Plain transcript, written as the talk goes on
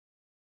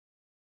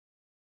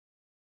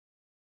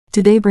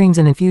Today brings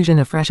an infusion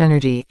of fresh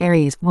energy,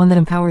 Aries, one that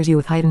empowers you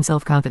with heightened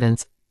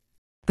self-confidence.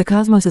 The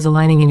cosmos is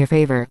aligning in your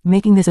favor,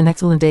 making this an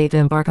excellent day to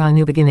embark on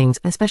new beginnings,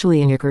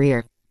 especially in your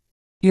career.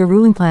 Your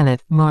ruling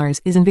planet,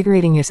 Mars, is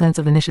invigorating your sense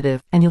of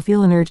initiative, and you'll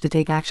feel an urge to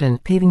take action,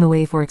 paving the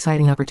way for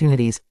exciting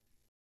opportunities.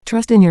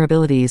 Trust in your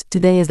abilities.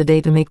 Today is the day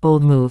to make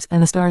bold moves,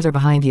 and the stars are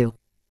behind you.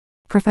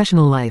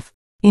 Professional life.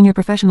 In your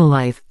professional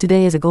life,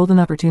 today is a golden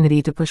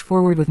opportunity to push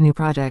forward with new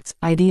projects,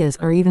 ideas,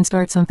 or even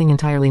start something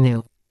entirely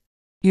new.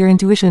 Your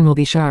intuition will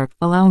be sharp,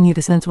 allowing you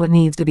to sense what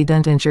needs to be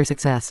done to ensure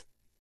success.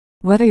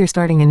 Whether you're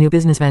starting a new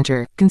business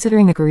venture,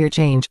 considering a career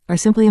change, or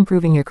simply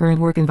improving your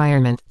current work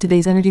environment,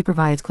 today's energy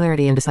provides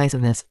clarity and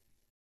decisiveness.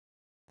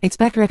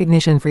 Expect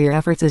recognition for your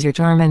efforts, as your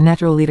charm and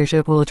natural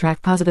leadership will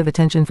attract positive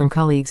attention from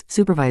colleagues,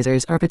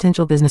 supervisors, or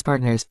potential business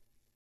partners.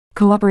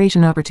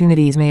 Cooperation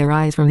opportunities may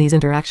arise from these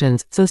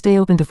interactions, so stay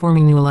open to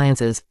forming new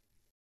alliances.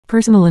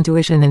 Personal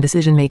intuition and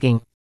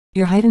decision-making.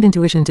 Your heightened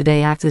intuition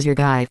today acts as your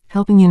guide,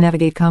 helping you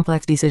navigate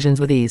complex decisions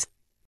with ease.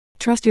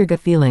 Trust your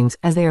gut feelings,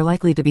 as they are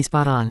likely to be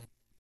spot on.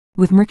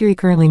 With Mercury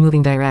currently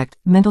moving direct,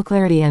 mental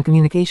clarity and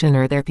communication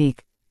are at their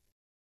peak.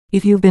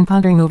 If you've been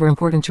pondering over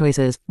important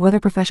choices, whether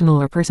professional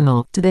or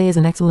personal, today is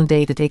an excellent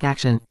day to take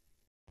action.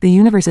 The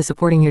universe is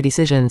supporting your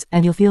decisions,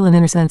 and you'll feel an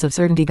inner sense of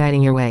certainty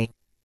guiding your way.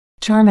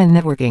 Charm and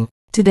networking.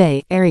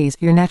 Today, Aries,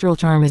 your natural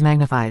charm is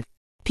magnified.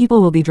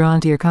 People will be drawn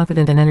to your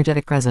confident and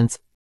energetic presence.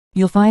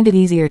 You'll find it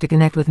easier to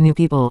connect with new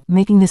people,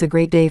 making this a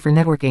great day for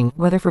networking,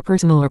 whether for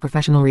personal or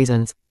professional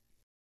reasons.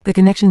 The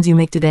connections you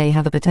make today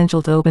have the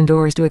potential to open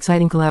doors to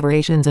exciting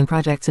collaborations and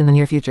projects in the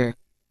near future.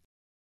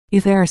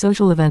 If there are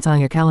social events on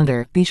your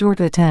calendar, be sure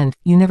to attend.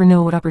 You never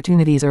know what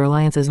opportunities or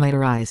alliances might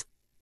arise.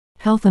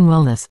 Health and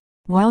wellness.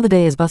 While the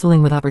day is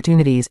bustling with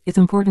opportunities, it's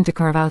important to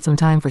carve out some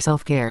time for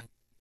self-care.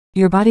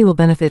 Your body will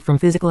benefit from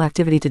physical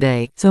activity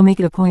today, so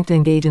make it a point to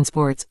engage in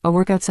sports, a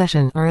workout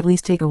session, or at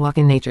least take a walk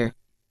in nature.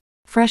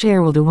 Fresh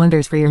air will do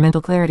wonders for your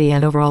mental clarity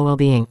and overall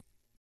well-being.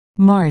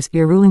 Mars,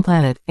 your ruling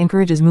planet,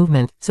 encourages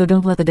movement, so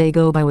don't let the day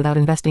go by without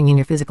investing in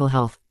your physical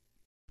health.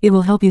 It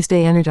will help you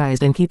stay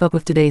energized and keep up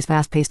with today's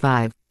fast-paced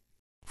vibe.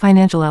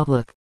 Financial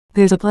outlook.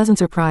 There's a pleasant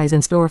surprise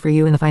in store for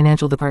you in the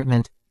financial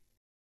department.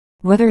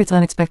 Whether it's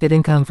unexpected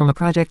income from a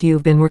project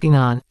you've been working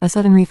on, a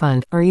sudden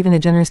refund, or even a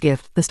generous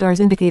gift, the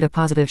stars indicate a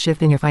positive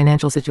shift in your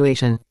financial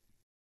situation.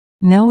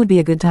 Now would be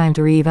a good time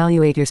to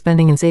reevaluate your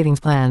spending and savings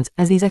plans,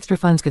 as these extra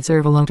funds could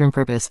serve a long-term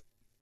purpose.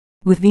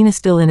 With Venus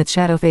still in its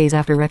shadow phase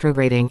after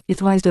retrograding,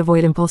 it's wise to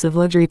avoid impulsive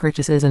luxury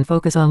purchases and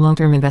focus on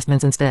long-term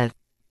investments instead.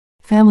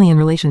 Family and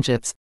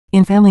relationships.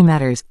 In family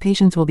matters,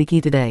 patience will be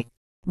key today.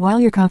 While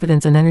your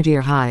confidence and energy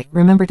are high,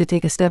 remember to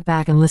take a step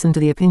back and listen to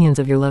the opinions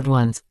of your loved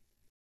ones.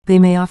 They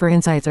may offer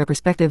insights or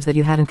perspectives that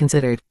you hadn't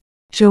considered.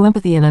 Show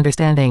empathy and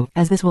understanding,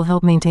 as this will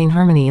help maintain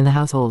harmony in the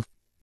household.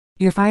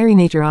 Your fiery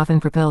nature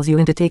often propels you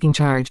into taking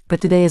charge, but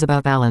today is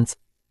about balance.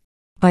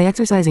 By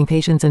exercising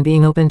patience and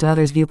being open to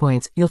others'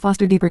 viewpoints, you'll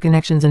foster deeper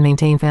connections and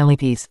maintain family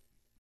peace.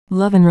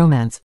 Love and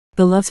romance.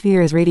 The love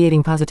sphere is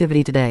radiating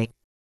positivity today.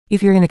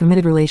 If you're in a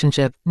committed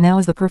relationship, now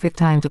is the perfect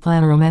time to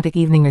plan a romantic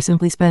evening or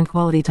simply spend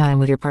quality time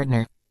with your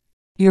partner.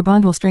 Your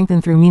bond will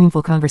strengthen through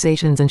meaningful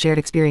conversations and shared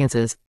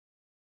experiences.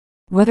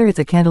 Whether it's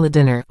a candlelit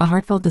dinner, a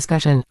heartfelt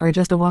discussion, or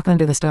just a walk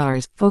under the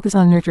stars, focus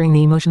on nurturing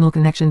the emotional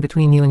connection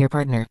between you and your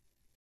partner.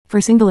 For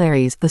single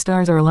Aries, the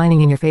stars are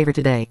aligning in your favor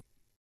today.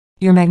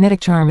 Your magnetic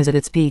charm is at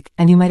its peak,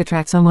 and you might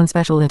attract someone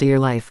special into your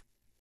life.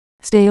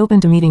 Stay open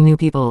to meeting new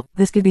people.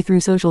 This could be through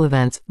social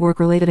events,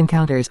 work-related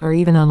encounters, or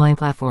even online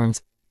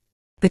platforms.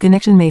 The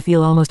connection may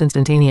feel almost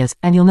instantaneous,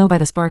 and you'll know by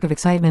the spark of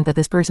excitement that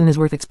this person is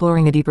worth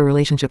exploring a deeper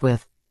relationship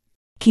with.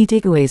 Key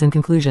takeaways and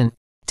conclusion.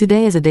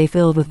 Today is a day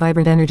filled with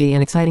vibrant energy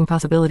and exciting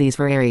possibilities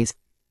for Aries.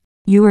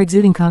 You are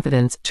exuding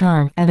confidence,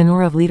 charm, and an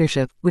aura of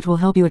leadership, which will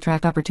help you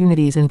attract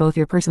opportunities in both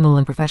your personal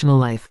and professional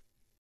life.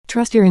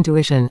 Trust your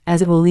intuition,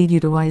 as it will lead you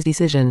to wise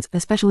decisions,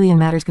 especially in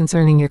matters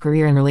concerning your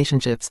career and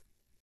relationships.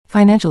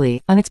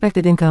 Financially,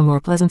 unexpected income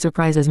or pleasant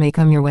surprises may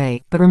come your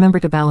way, but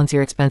remember to balance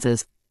your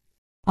expenses.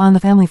 On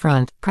the family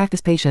front, practice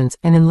patience,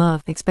 and in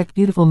love, expect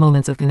beautiful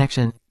moments of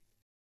connection.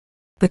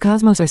 The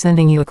cosmos are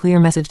sending you a clear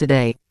message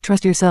today.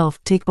 Trust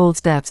yourself, take bold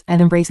steps,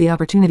 and embrace the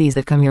opportunities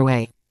that come your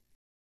way.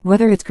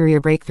 Whether it's career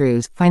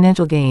breakthroughs,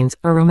 financial gains,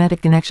 or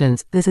romantic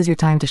connections, this is your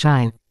time to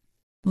shine.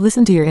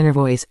 Listen to your inner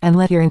voice, and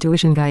let your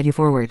intuition guide you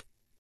forward.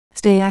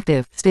 Stay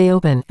active, stay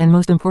open, and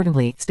most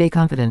importantly, stay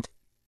confident.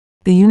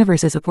 The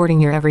universe is supporting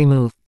your every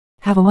move.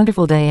 Have a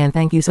wonderful day, and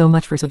thank you so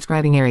much for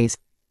subscribing, Aries.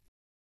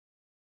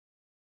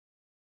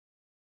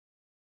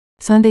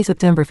 Sunday,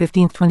 September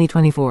 15,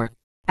 2024.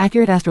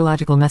 Accurate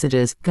astrological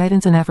messages,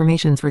 guidance and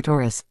affirmations for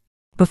Taurus.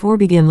 Before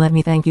begin, let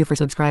me thank you for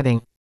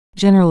subscribing.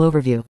 General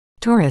overview.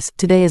 Taurus,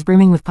 today is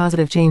brimming with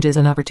positive changes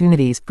and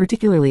opportunities,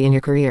 particularly in your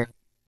career.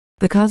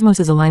 The cosmos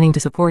is aligning to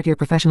support your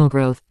professional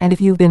growth, and if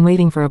you've been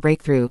waiting for a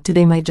breakthrough,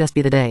 today might just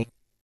be the day.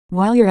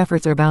 While your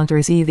efforts are bound to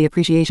receive the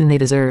appreciation they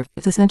deserve,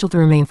 it's essential to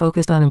remain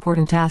focused on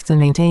important tasks and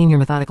maintain your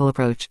methodical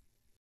approach.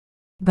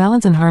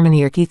 Balance and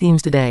harmony are key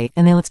themes today,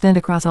 and they'll extend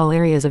across all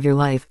areas of your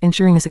life,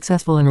 ensuring a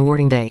successful and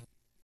rewarding day.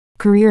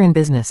 Career and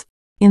business.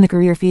 In the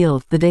career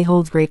field, the day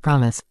holds great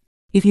promise.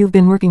 If you've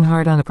been working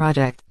hard on a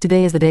project,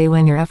 today is the day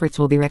when your efforts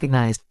will be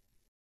recognized.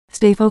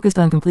 Stay focused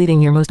on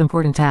completing your most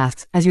important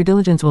tasks, as your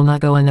diligence will not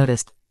go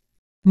unnoticed.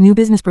 New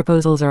business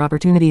proposals or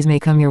opportunities may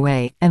come your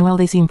way, and while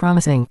they seem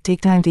promising,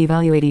 take time to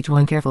evaluate each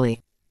one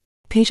carefully.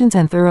 Patience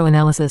and thorough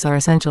analysis are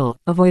essential.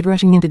 Avoid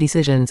rushing into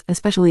decisions,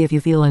 especially if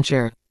you feel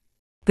unsure.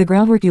 The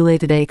groundwork you lay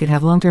today could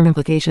have long-term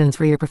implications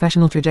for your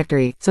professional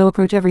trajectory, so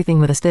approach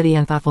everything with a steady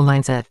and thoughtful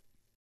mindset.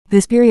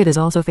 This period is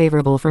also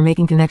favorable for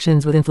making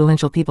connections with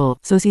influential people,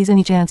 so seize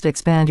any chance to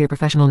expand your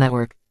professional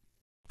network.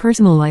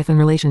 Personal life and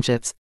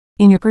relationships.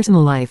 In your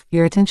personal life,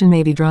 your attention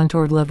may be drawn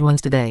toward loved ones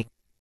today.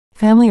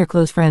 Family or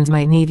close friends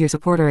might need your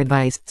support or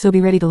advice, so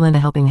be ready to lend a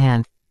helping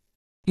hand.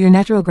 Your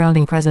natural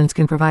grounding presence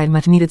can provide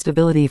much-needed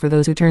stability for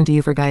those who turn to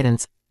you for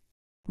guidance.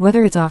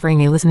 Whether it's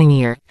offering a listening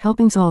ear,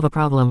 helping solve a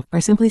problem, or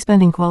simply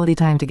spending quality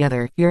time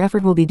together, your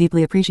effort will be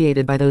deeply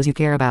appreciated by those you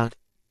care about.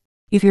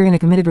 If you're in a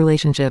committed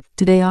relationship,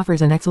 today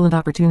offers an excellent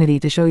opportunity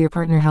to show your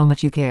partner how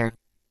much you care.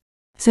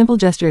 Simple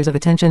gestures of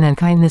attention and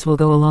kindness will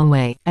go a long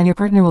way, and your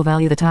partner will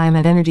value the time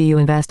and energy you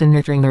invest in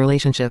nurturing the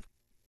relationship.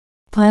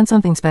 Plan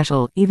something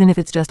special, even if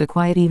it's just a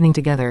quiet evening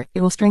together,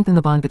 it will strengthen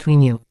the bond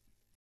between you.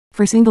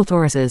 For single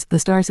Tauruses, the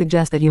stars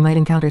suggest that you might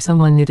encounter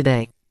someone new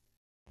today.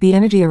 The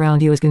energy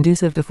around you is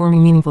conducive to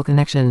forming meaningful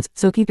connections,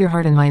 so keep your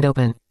heart and mind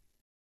open.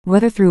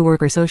 Whether through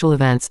work or social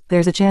events,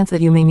 there's a chance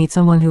that you may meet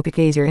someone who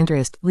piques your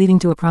interest, leading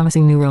to a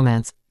promising new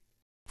romance.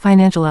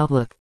 Financial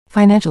outlook.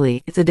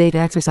 Financially, it's a day to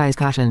exercise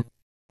caution.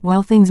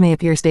 While things may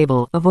appear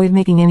stable, avoid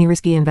making any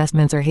risky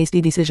investments or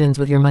hasty decisions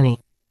with your money.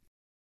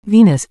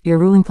 Venus, your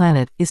ruling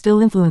planet, is still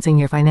influencing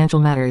your financial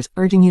matters,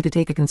 urging you to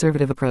take a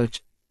conservative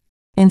approach.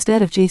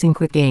 Instead of chasing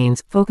quick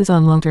gains, focus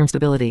on long-term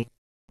stability.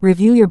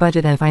 Review your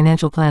budget and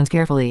financial plans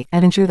carefully,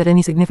 and ensure that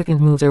any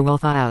significant moves are well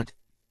thought out.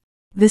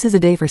 This is a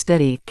day for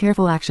steady,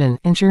 careful action,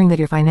 ensuring that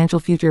your financial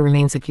future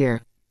remains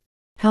secure.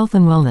 Health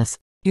and wellness.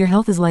 Your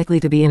health is likely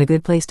to be in a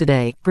good place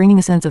today, bringing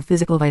a sense of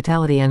physical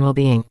vitality and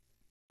well-being.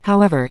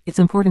 However, it's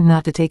important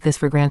not to take this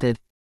for granted.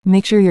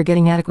 Make sure you're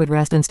getting adequate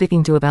rest and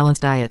sticking to a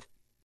balanced diet.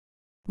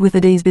 With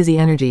the day's busy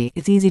energy,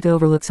 it's easy to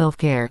overlook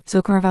self-care,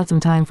 so carve out some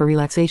time for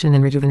relaxation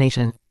and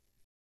rejuvenation.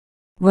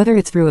 Whether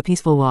it's through a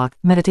peaceful walk,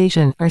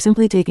 meditation, or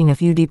simply taking a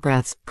few deep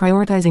breaths,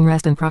 prioritizing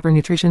rest and proper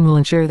nutrition will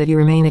ensure that you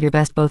remain at your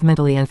best both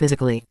mentally and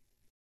physically.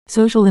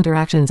 Social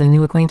interactions and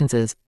new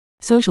acquaintances.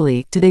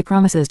 Socially, today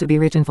promises to be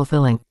rich and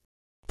fulfilling.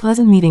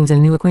 Pleasant meetings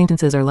and new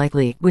acquaintances are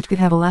likely, which could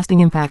have a lasting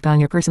impact on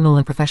your personal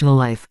and professional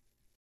life.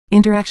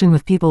 Interaction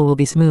with people will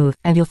be smooth,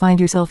 and you'll find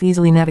yourself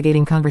easily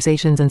navigating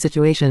conversations and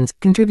situations,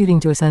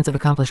 contributing to a sense of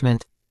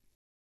accomplishment.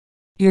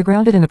 Your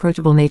grounded and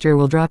approachable nature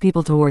will draw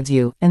people towards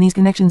you, and these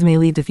connections may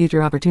lead to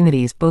future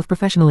opportunities, both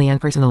professionally and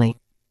personally.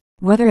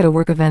 Whether at a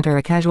work event or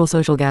a casual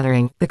social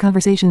gathering, the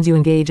conversations you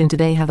engage in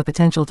today have the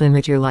potential to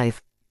enrich your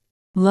life.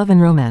 Love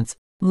and romance.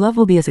 Love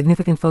will be a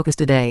significant focus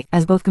today,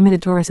 as both committed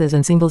Tauruses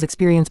and singles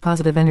experience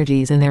positive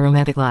energies in their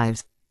romantic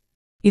lives.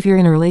 If you're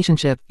in a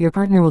relationship, your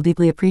partner will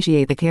deeply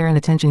appreciate the care and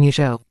attention you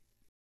show.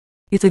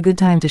 It's a good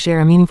time to share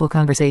a meaningful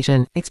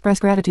conversation,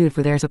 express gratitude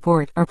for their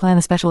support, or plan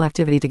a special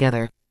activity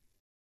together.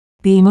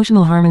 The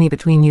emotional harmony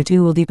between you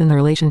two will deepen the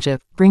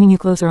relationship, bringing you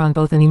closer on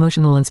both an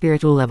emotional and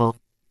spiritual level.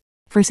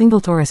 For single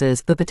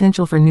Tauruses, the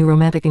potential for new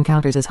romantic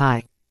encounters is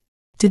high.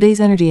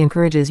 Today's energy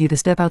encourages you to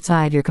step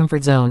outside your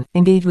comfort zone,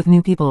 engage with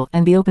new people,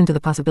 and be open to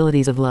the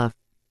possibilities of love.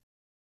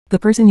 The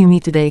person you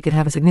meet today could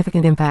have a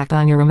significant impact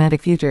on your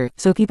romantic future,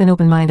 so keep an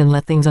open mind and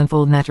let things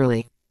unfold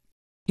naturally.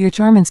 Your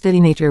charm and steady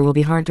nature will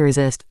be hard to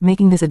resist,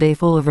 making this a day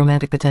full of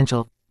romantic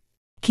potential.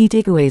 Key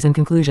takeaways and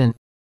conclusion.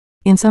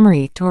 In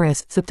summary,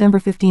 Taurus, September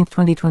 15,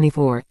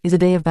 2024, is a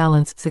day of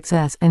balance,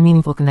 success, and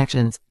meaningful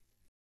connections.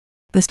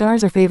 The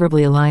stars are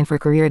favorably aligned for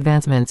career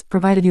advancements,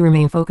 provided you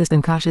remain focused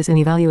and cautious in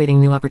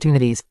evaluating new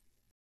opportunities.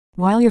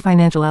 While your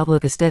financial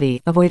outlook is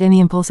steady, avoid any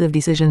impulsive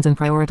decisions and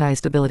prioritize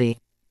stability.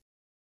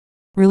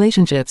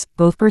 Relationships,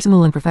 both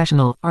personal and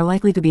professional, are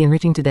likely to be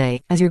enriching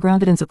today, as your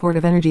grounded and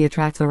supportive energy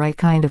attracts the right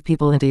kind of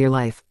people into your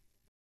life.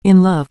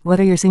 In love,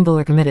 whether you're single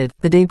or committed,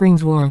 the day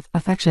brings warmth,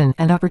 affection,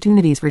 and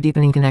opportunities for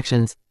deepening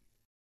connections.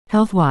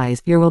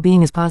 Health-wise, your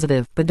well-being is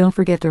positive, but don't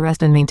forget to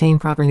rest and maintain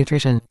proper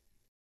nutrition.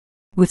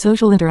 With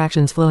social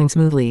interactions flowing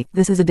smoothly,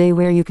 this is a day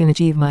where you can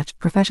achieve much,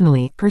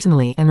 professionally,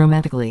 personally, and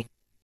romantically.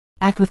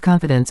 Act with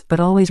confidence, but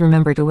always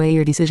remember to weigh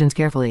your decisions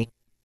carefully.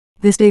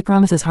 This day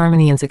promises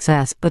harmony and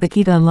success, but the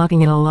key to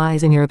unlocking it all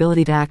lies in your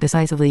ability to act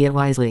decisively yet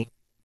wisely.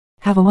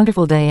 Have a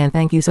wonderful day and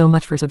thank you so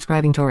much for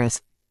subscribing,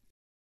 Taurus.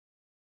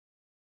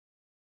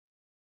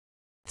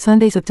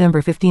 Sunday,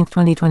 September 15,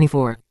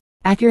 2024.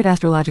 Accurate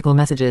astrological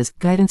messages,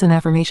 guidance and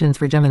affirmations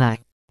for Gemini.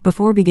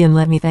 Before begin,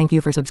 let me thank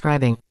you for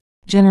subscribing.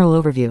 General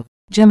overview.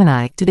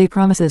 Gemini, today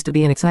promises to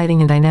be an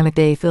exciting and dynamic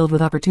day filled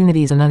with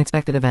opportunities and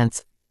unexpected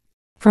events.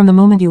 From the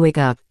moment you wake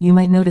up, you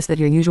might notice that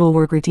your usual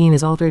work routine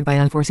is altered by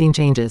unforeseen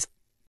changes.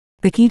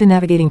 The key to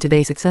navigating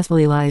today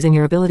successfully lies in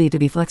your ability to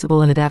be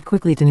flexible and adapt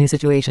quickly to new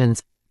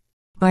situations.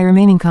 By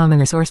remaining calm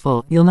and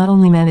resourceful, you'll not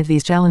only manage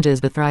these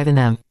challenges but thrive in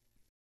them.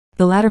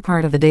 The latter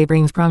part of the day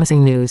brings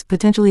promising news,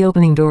 potentially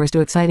opening doors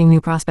to exciting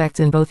new prospects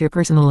in both your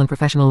personal and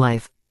professional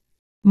life.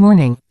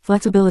 Morning,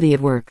 flexibility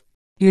at work.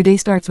 Your day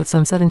starts with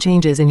some sudden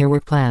changes in your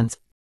work plans.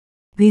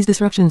 These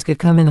disruptions could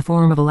come in the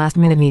form of a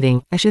last-minute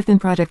meeting, a shift in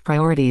project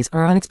priorities,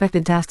 or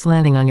unexpected tasks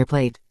landing on your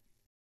plate.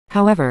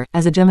 However,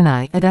 as a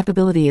Gemini,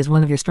 adaptability is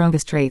one of your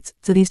strongest traits,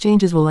 so these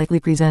changes will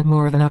likely present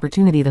more of an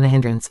opportunity than a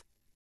hindrance.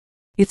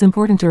 It's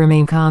important to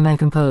remain calm and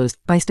composed.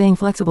 By staying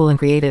flexible and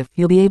creative,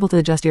 you'll be able to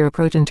adjust your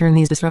approach and turn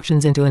these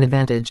disruptions into an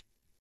advantage.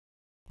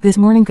 This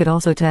morning could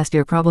also test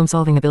your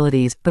problem-solving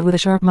abilities, but with a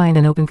sharp mind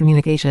and open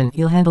communication,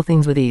 you'll handle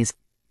things with ease.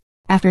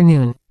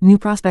 Afternoon, new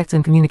prospects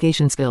and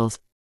communication skills.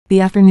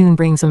 The afternoon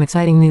brings some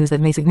exciting news that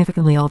may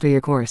significantly alter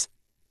your course.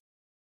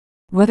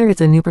 Whether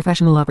it's a new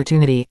professional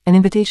opportunity, an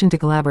invitation to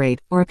collaborate,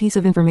 or a piece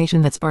of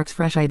information that sparks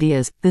fresh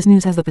ideas, this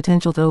news has the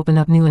potential to open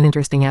up new and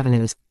interesting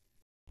avenues.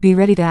 Be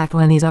ready to act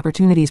when these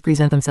opportunities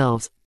present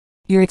themselves.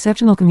 Your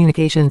exceptional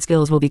communication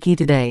skills will be key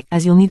today,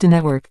 as you'll need to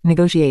network,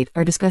 negotiate,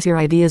 or discuss your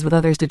ideas with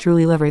others to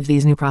truly leverage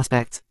these new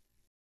prospects.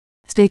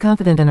 Stay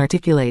confident and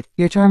articulate.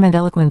 Your charm and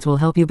eloquence will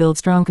help you build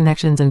strong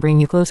connections and bring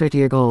you closer to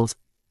your goals.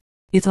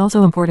 It's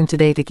also important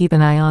today to keep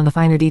an eye on the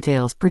finer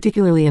details,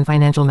 particularly in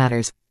financial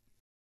matters.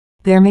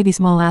 There may be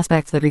small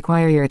aspects that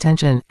require your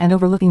attention, and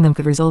overlooking them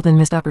could result in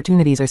missed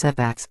opportunities or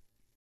setbacks.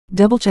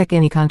 Double-check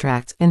any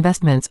contracts,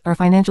 investments, or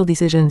financial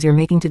decisions you're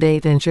making today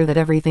to ensure that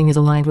everything is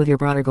aligned with your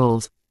broader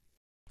goals.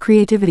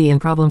 Creativity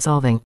and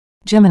problem-solving.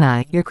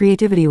 Gemini, your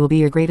creativity will be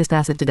your greatest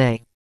asset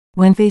today.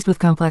 When faced with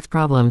complex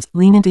problems,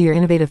 lean into your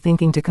innovative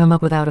thinking to come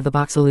up with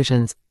out-of-the-box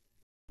solutions.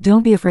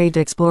 Don't be afraid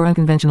to explore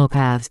unconventional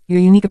paths. Your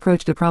unique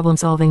approach to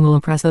problem-solving will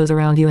impress those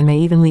around you and may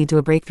even lead to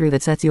a breakthrough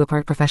that sets you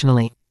apart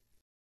professionally.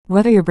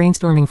 Whether you're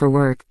brainstorming for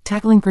work,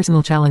 tackling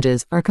personal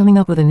challenges, or coming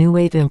up with a new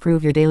way to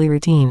improve your daily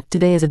routine,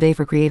 today is a day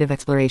for creative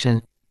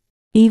exploration.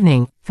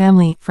 Evening,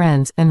 family,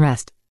 friends, and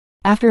rest.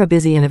 After a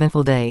busy and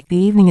eventful day, the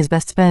evening is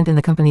best spent in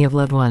the company of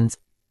loved ones.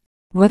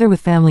 Whether with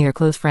family or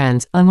close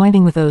friends,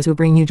 unwinding with those who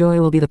bring you joy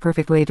will be the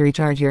perfect way to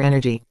recharge your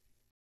energy.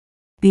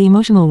 The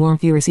emotional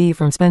warmth you receive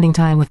from spending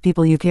time with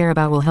people you care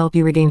about will help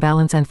you regain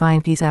balance and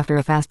find peace after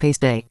a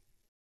fast-paced day.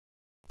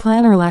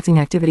 Plan a relaxing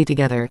activity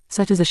together,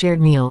 such as a shared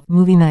meal,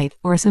 movie night,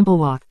 or a simple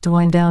walk, to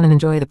wind down and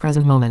enjoy the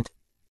present moment.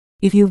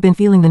 If you've been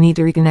feeling the need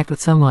to reconnect with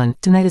someone,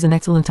 tonight is an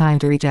excellent time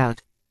to reach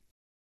out.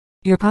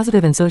 Your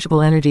positive and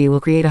sociable energy will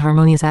create a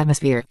harmonious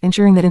atmosphere,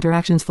 ensuring that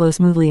interactions flow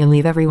smoothly and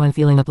leave everyone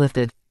feeling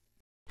uplifted.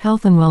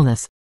 Health and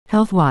wellness.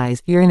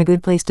 Health-wise, you're in a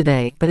good place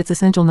today, but it's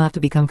essential not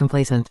to become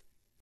complacent.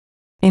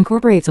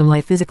 Incorporate some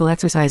light physical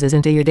exercises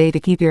into your day to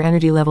keep your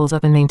energy levels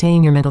up and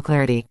maintain your mental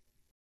clarity.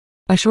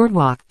 A short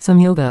walk, some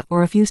yoga,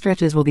 or a few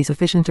stretches will be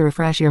sufficient to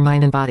refresh your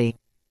mind and body.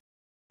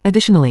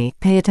 Additionally,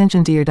 pay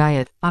attention to your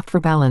diet. Opt for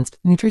balanced,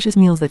 nutritious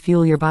meals that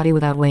fuel your body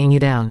without weighing you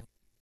down.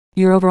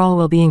 Your overall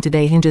well-being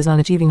today hinges on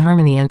achieving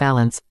harmony and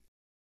balance.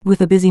 With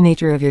the busy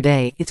nature of your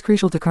day, it's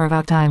crucial to carve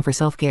out time for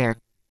self-care.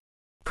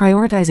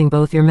 Prioritizing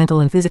both your mental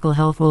and physical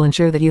health will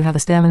ensure that you have the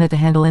stamina to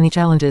handle any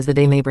challenges the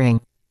day may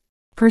bring.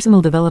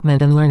 Personal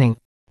development and learning.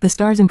 The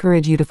stars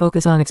encourage you to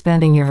focus on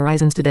expanding your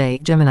horizons today,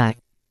 Gemini.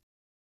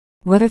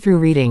 Whether through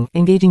reading,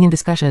 engaging in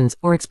discussions,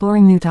 or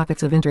exploring new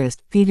topics of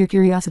interest, feed your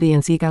curiosity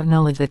and seek out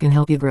knowledge that can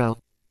help you grow.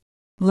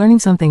 Learning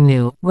something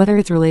new, whether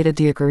it's related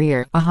to your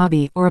career, a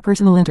hobby, or a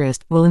personal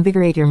interest, will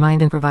invigorate your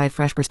mind and provide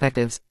fresh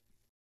perspectives.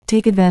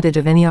 Take advantage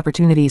of any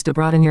opportunities to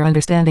broaden your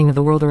understanding of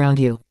the world around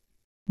you.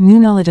 New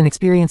knowledge and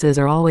experiences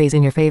are always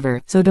in your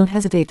favor, so don't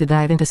hesitate to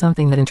dive into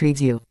something that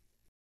intrigues you.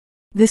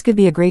 This could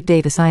be a great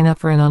day to sign up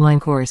for an online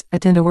course,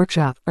 attend a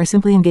workshop, or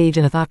simply engage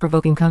in a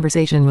thought-provoking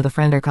conversation with a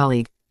friend or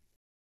colleague.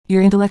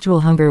 Your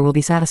intellectual hunger will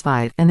be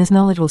satisfied, and this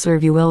knowledge will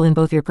serve you well in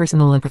both your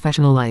personal and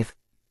professional life.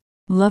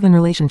 Love and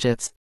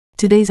relationships.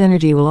 Today's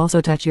energy will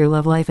also touch your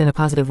love life in a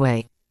positive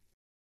way.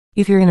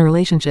 If you're in a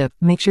relationship,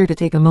 make sure to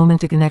take a moment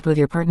to connect with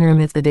your partner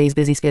amidst the day's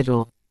busy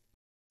schedule.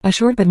 A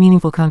short but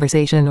meaningful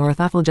conversation or a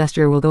thoughtful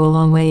gesture will go a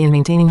long way in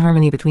maintaining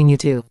harmony between you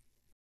two.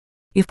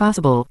 If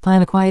possible,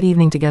 plan a quiet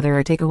evening together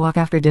or take a walk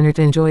after dinner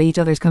to enjoy each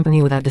other's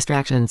company without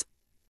distractions.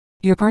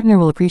 Your partner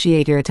will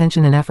appreciate your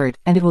attention and effort,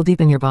 and it will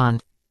deepen your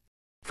bond.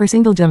 For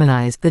single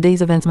Geminis, the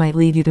day's events might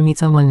lead you to meet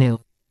someone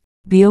new.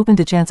 Be open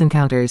to chance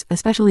encounters,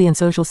 especially in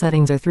social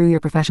settings or through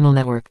your professional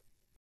network.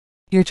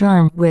 Your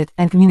charm, wit,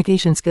 and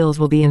communication skills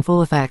will be in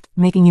full effect,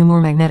 making you more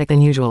magnetic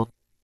than usual.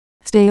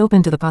 Stay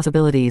open to the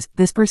possibilities.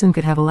 This person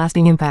could have a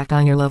lasting impact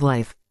on your love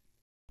life.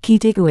 Key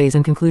takeaways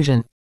and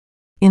conclusion.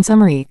 In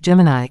summary,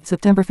 Gemini,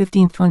 September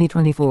 15,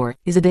 2024,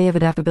 is a day of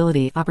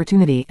adaptability,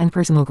 opportunity, and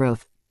personal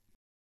growth.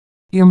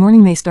 Your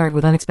morning may start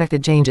with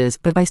unexpected changes,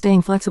 but by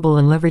staying flexible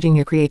and leveraging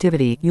your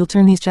creativity, you'll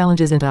turn these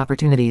challenges into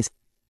opportunities.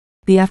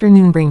 The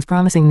afternoon brings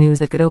promising news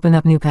that could open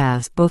up new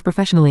paths, both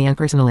professionally and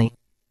personally.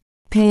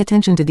 Pay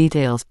attention to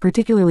details,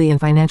 particularly in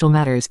financial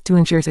matters, to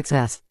ensure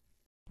success.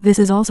 This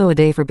is also a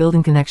day for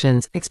building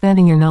connections,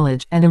 expanding your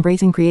knowledge, and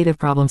embracing creative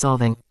problem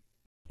solving.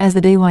 As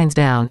the day winds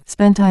down,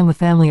 spend time with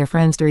family or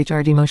friends to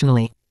recharge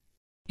emotionally.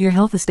 Your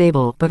health is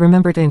stable, but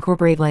remember to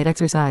incorporate light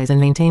exercise and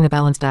maintain a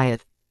balanced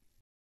diet.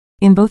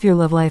 In both your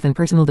love life and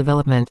personal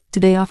development,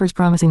 today offers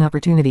promising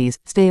opportunities.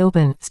 Stay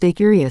open, stay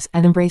curious,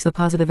 and embrace the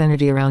positive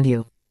energy around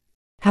you.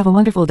 Have a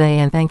wonderful day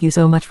and thank you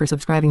so much for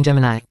subscribing,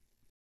 Gemini.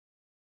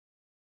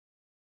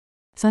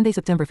 Sunday,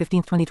 September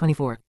 15,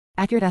 2024.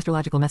 Accurate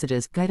astrological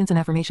messages, guidance and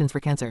affirmations for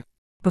Cancer.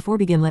 Before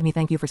begin, let me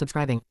thank you for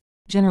subscribing.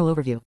 General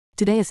overview.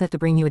 Today is set to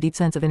bring you a deep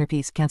sense of inner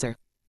peace, Cancer.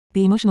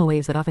 The emotional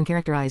waves that often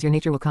characterize your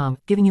nature will calm,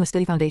 giving you a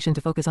steady foundation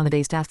to focus on the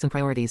day's tasks and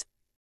priorities.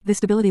 This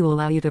stability will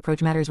allow you to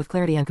approach matters with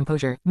clarity and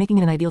composure, making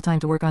it an ideal time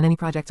to work on any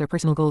projects or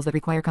personal goals that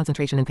require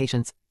concentration and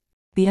patience.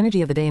 The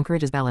energy of the day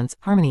encourages balance,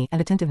 harmony, and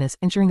attentiveness,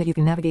 ensuring that you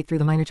can navigate through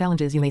the minor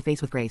challenges you may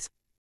face with grace.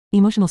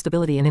 Emotional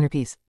stability and inner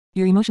peace.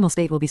 Your emotional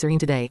state will be serene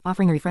today,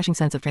 offering a refreshing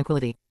sense of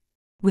tranquility.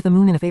 With the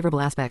moon in a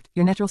favorable aspect,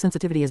 your natural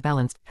sensitivity is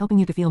balanced, helping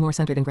you to feel more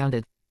centered and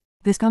grounded.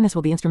 This calmness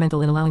will be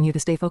instrumental in allowing you to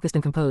stay focused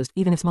and composed,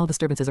 even if small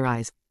disturbances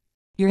arise.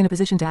 You're in a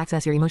position to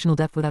access your emotional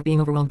depth without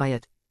being overwhelmed by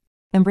it.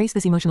 Embrace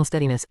this emotional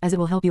steadiness, as it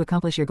will help you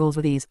accomplish your goals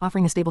with ease,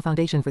 offering a stable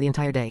foundation for the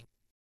entire day.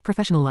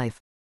 Professional life.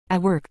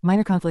 At work,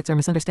 minor conflicts or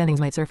misunderstandings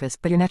might surface,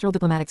 but your natural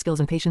diplomatic skills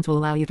and patience will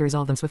allow you to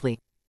resolve them swiftly.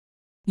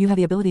 You have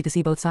the ability to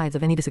see both sides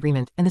of any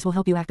disagreement, and this will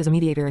help you act as a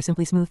mediator or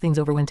simply smooth things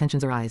over when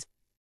tensions arise.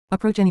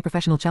 Approach any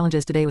professional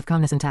challenges today with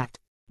calmness and tact.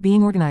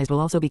 Being organized will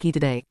also be key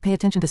today. Pay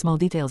attention to small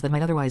details that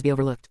might otherwise be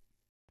overlooked.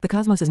 The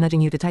cosmos is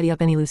nudging you to tidy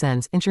up any loose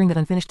ends, ensuring that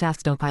unfinished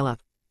tasks don't pile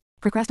up.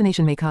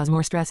 Procrastination may cause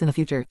more stress in the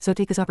future, so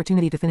take this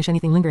opportunity to finish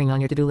anything lingering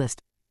on your to-do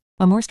list.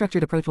 A more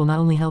structured approach will not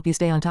only help you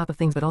stay on top of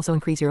things but also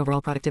increase your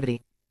overall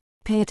productivity.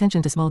 Pay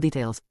attention to small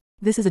details.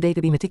 This is a day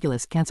to be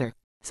meticulous, Cancer.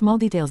 Small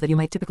details that you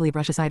might typically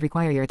brush aside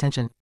require your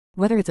attention.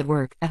 Whether it's at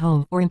work, at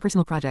home, or in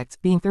personal projects,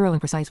 being thorough and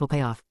precise will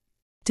pay off.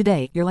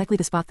 Today, you're likely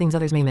to spot things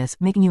others may miss,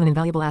 making you an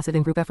invaluable asset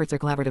in group efforts or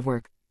collaborative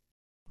work.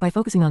 By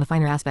focusing on the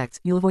finer aspects,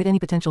 you'll avoid any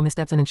potential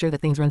missteps and ensure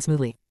that things run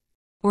smoothly.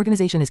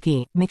 Organization is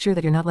key. Make sure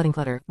that you're not letting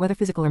clutter, whether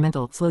physical or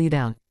mental, slow you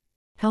down.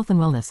 Health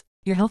and wellness.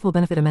 Your health will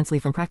benefit immensely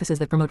from practices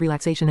that promote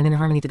relaxation and inner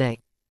harmony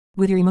today.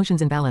 With your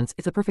emotions in balance,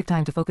 it's a perfect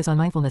time to focus on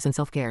mindfulness and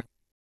self-care.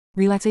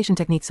 Relaxation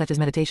techniques such as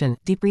meditation,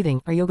 deep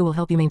breathing, or yoga will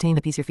help you maintain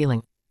the peace you're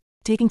feeling.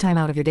 Taking time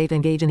out of your day to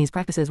engage in these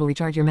practices will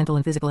recharge your mental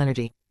and physical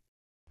energy.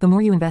 The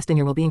more you invest in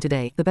your well-being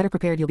today, the better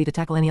prepared you'll be to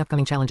tackle any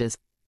upcoming challenges.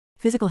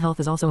 Physical health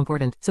is also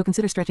important, so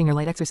consider stretching or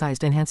light exercise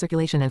to enhance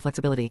circulation and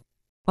flexibility.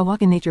 A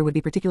walk in nature would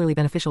be particularly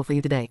beneficial for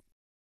you today.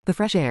 The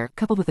fresh air,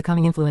 coupled with the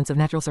calming influence of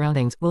natural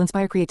surroundings, will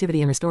inspire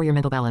creativity and restore your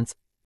mental balance.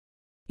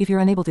 If you're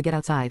unable to get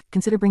outside,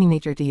 consider bringing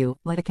nature to you.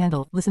 Light a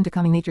candle, listen to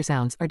calming nature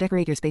sounds, or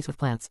decorate your space with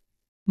plants.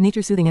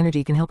 Nature's soothing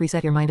energy can help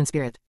reset your mind and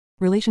spirit.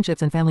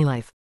 Relationships and family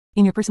life.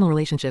 In your personal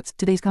relationships,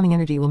 today's calming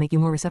energy will make you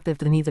more receptive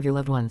to the needs of your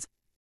loved ones.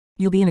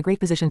 You'll be in a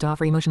great position to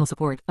offer emotional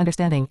support,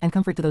 understanding, and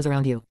comfort to those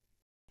around you.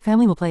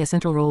 Family will play a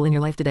central role in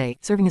your life today,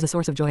 serving as a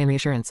source of joy and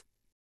reassurance.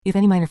 If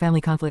any minor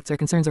family conflicts or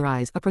concerns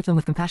arise, approach them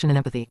with compassion and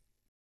empathy.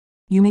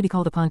 You may be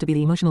called upon to be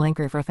the emotional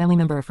anchor for a family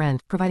member or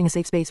friend, providing a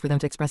safe space for them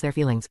to express their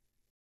feelings.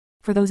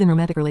 For those in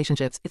romantic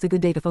relationships, it's a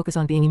good day to focus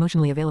on being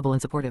emotionally available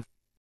and supportive.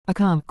 A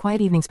calm,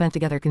 quiet evening spent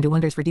together can do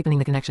wonders for deepening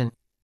the connection.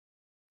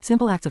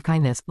 Simple acts of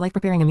kindness, like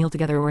preparing a meal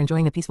together or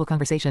enjoying a peaceful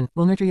conversation,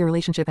 will nurture your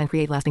relationship and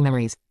create lasting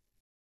memories.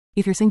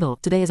 If you're single,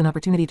 today is an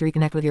opportunity to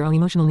reconnect with your own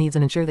emotional needs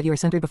and ensure that you are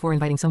centered before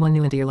inviting someone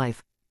new into your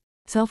life.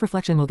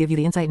 Self-reflection will give you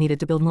the insight needed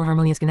to build more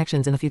harmonious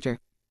connections in the future.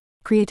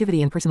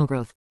 Creativity and personal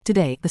growth.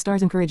 Today, the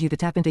stars encourage you to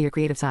tap into your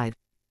creative side.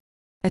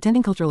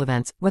 Attending cultural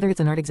events, whether it's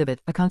an art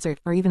exhibit, a concert,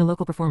 or even a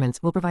local performance,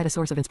 will provide a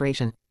source of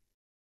inspiration.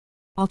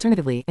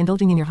 Alternatively,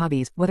 indulging in your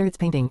hobbies, whether it's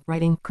painting,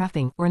 writing,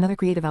 crafting, or another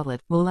creative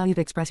outlet, will allow you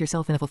to express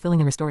yourself in a fulfilling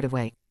and restorative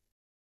way.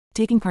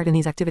 Taking part in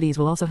these activities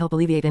will also help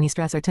alleviate any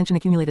stress or tension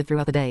accumulated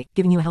throughout the day,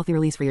 giving you a healthy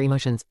release for your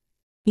emotions.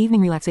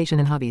 Evening relaxation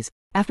and hobbies.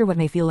 After what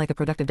may feel like a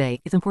productive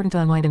day, it's important to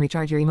unwind and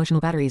recharge your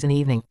emotional batteries in the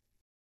evening.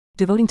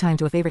 Devoting time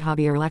to a favorite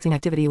hobby or relaxing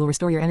activity will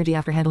restore your energy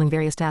after handling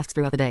various tasks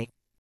throughout the day.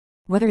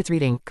 Whether it's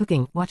reading,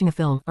 cooking, watching a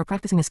film, or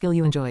practicing a skill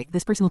you enjoy,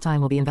 this personal time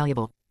will be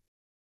invaluable.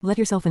 Let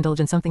yourself indulge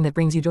in something that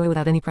brings you joy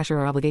without any pressure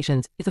or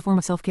obligations. It's a form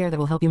of self-care that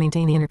will help you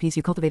maintain the inner peace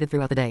you cultivated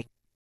throughout the day.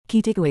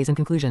 Key takeaways and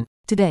conclusion.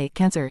 Today,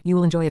 Cancer, you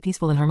will enjoy a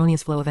peaceful and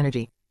harmonious flow of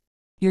energy.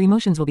 Your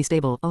emotions will be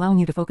stable, allowing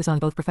you to focus on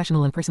both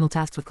professional and personal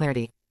tasks with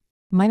clarity.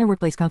 Minor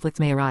workplace conflicts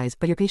may arise,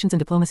 but your patience and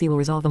diplomacy will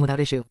resolve them without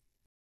issue.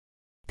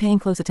 Paying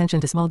close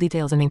attention to small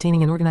details and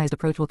maintaining an organized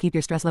approach will keep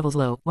your stress levels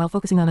low, while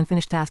focusing on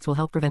unfinished tasks will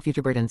help prevent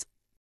future burdens.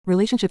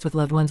 Relationships with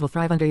loved ones will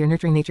thrive under your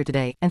nurturing nature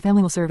today, and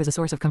family will serve as a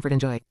source of comfort and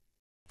joy.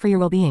 For your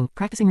well-being,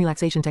 practicing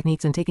relaxation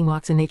techniques and taking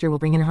walks in nature will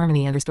bring inner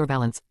harmony and restore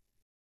balance.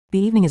 The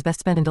evening is best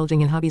spent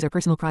indulging in hobbies or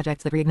personal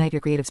projects that reignite your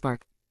creative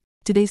spark.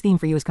 Today's theme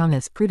for you is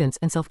calmness, prudence,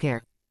 and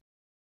self-care.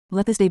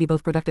 Let this day be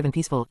both productive and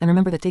peaceful, and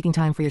remember that taking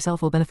time for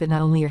yourself will benefit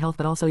not only your health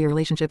but also your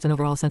relationships and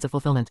overall sense of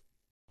fulfillment.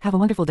 Have a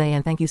wonderful day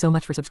and thank you so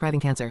much for subscribing,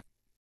 Cancer.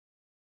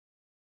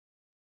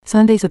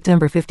 Sunday,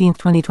 September 15,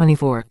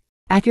 2024.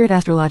 Accurate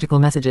astrological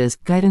messages,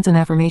 guidance and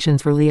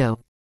affirmations for Leo.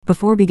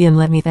 Before begin,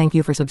 let me thank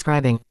you for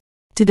subscribing.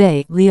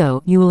 Today,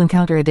 Leo, you will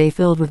encounter a day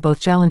filled with both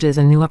challenges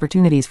and new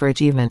opportunities for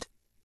achievement.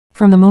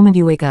 From the moment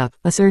you wake up,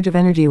 a surge of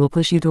energy will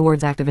push you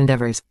towards active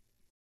endeavors.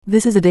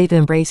 This is a day to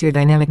embrace your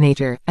dynamic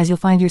nature, as you'll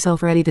find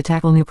yourself ready to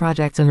tackle new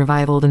projects and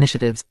revive old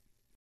initiatives.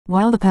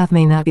 While the path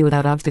may not be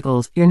without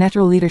obstacles, your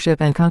natural leadership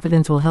and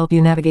confidence will help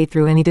you navigate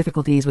through any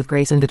difficulties with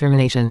grace and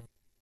determination.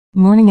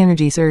 Morning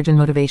energy surge and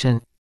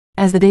motivation.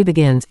 As the day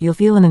begins, you'll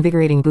feel an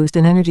invigorating boost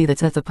in energy that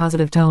sets a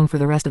positive tone for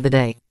the rest of the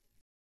day.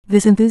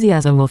 This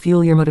enthusiasm will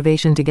fuel your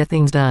motivation to get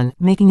things done,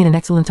 making it an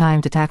excellent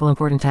time to tackle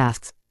important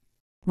tasks.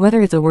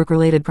 Whether it's a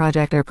work-related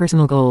project or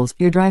personal goals,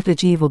 your drive to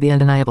achieve will be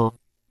undeniable.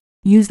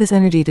 Use this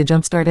energy to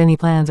jumpstart any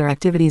plans or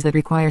activities that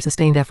require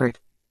sustained effort.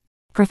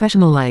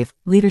 Professional life,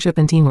 leadership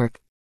and teamwork.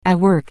 At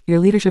work, your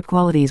leadership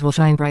qualities will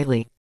shine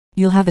brightly.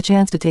 You'll have the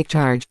chance to take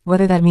charge,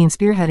 whether that means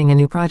spearheading a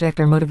new project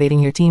or motivating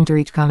your team to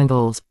reach common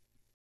goals.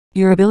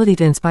 Your ability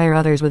to inspire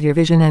others with your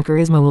vision and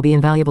charisma will be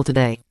invaluable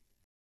today.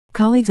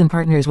 Colleagues and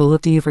partners will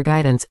look to you for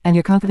guidance, and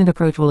your confident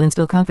approach will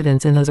instill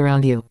confidence in those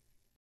around you.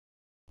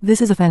 This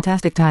is a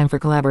fantastic time for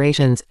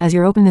collaborations, as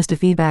your openness to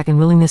feedback and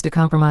willingness to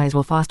compromise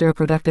will foster a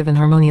productive and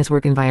harmonious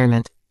work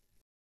environment.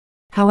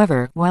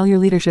 However, while your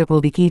leadership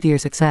will be key to your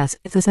success,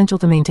 it's essential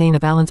to maintain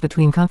a balance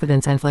between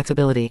confidence and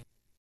flexibility.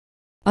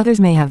 Others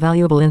may have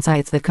valuable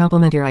insights that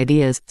complement your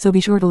ideas, so be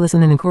sure to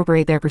listen and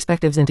incorporate their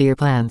perspectives into your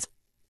plans.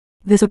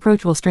 This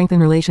approach will strengthen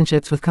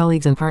relationships with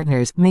colleagues and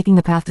partners, making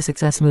the path to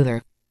success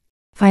smoother.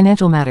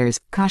 Financial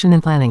matters, caution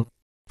in planning.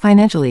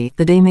 Financially,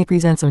 the day may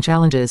present some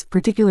challenges,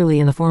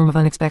 particularly in the form of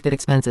unexpected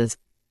expenses.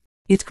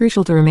 It's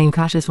crucial to remain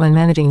cautious when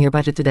managing your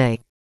budget today.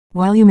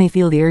 While you may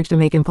feel the urge to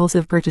make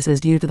impulsive purchases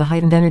due to the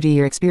heightened energy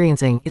you're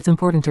experiencing, it's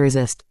important to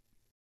resist.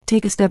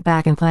 Take a step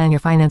back and plan your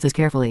finances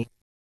carefully.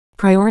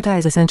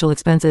 Prioritize essential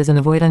expenses and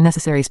avoid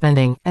unnecessary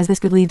spending, as this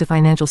could lead to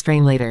financial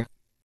strain later.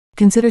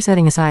 Consider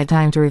setting aside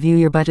time to review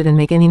your budget and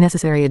make any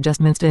necessary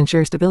adjustments to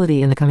ensure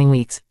stability in the coming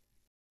weeks.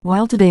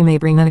 While today may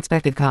bring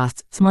unexpected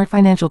costs, smart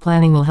financial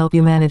planning will help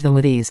you manage them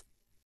with ease.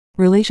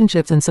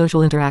 Relationships and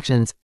social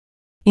interactions.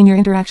 In your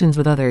interactions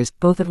with others,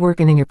 both at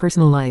work and in your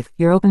personal life,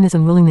 your openness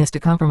and willingness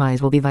to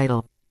compromise will be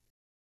vital.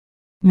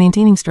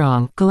 Maintaining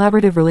strong,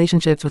 collaborative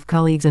relationships with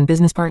colleagues and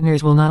business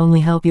partners will not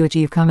only help you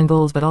achieve common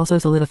goals but also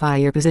solidify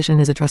your position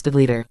as a trusted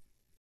leader.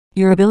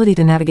 Your ability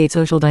to navigate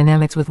social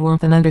dynamics with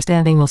warmth and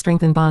understanding will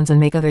strengthen bonds and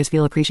make others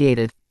feel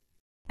appreciated.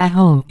 At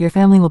home, your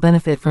family will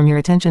benefit from your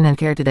attention and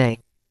care today.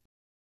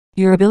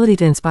 Your ability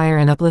to inspire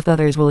and uplift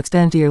others will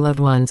extend to your loved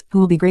ones, who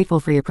will be grateful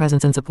for your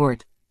presence and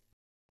support.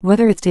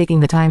 Whether it's taking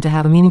the time to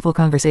have a meaningful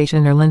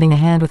conversation or lending a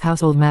hand with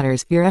household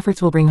matters, your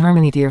efforts will bring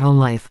harmony to your home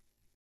life.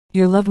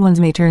 Your loved ones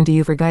may turn to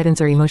you for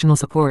guidance or emotional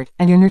support,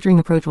 and your nurturing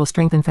approach will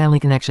strengthen family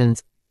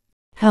connections.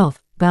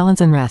 Health,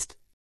 balance and rest.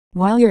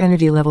 While your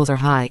energy levels are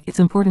high, it's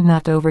important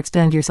not to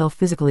overextend yourself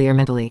physically or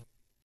mentally.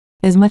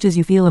 As much as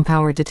you feel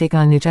empowered to take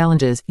on new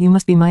challenges, you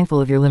must be mindful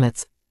of your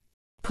limits.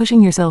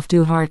 Pushing yourself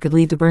too hard could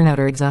lead to burnout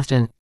or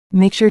exhaustion.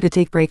 Make sure to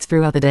take breaks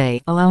throughout the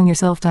day, allowing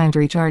yourself time to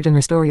recharge and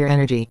restore your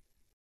energy.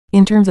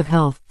 In terms of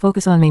health,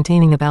 focus on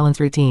maintaining a balanced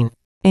routine.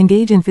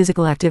 Engage in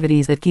physical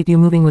activities that keep you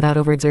moving without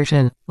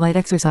overexertion. Light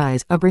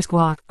exercise, a brisk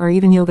walk, or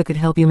even yoga could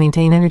help you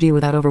maintain energy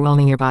without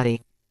overwhelming your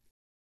body.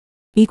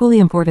 Equally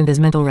important is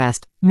mental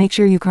rest. Make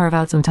sure you carve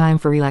out some time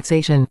for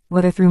relaxation,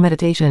 whether through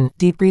meditation,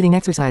 deep breathing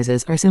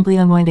exercises, or simply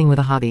unwinding with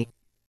a hobby.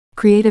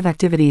 Creative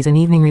activities and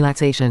evening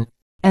relaxation.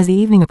 As the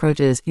evening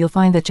approaches, you'll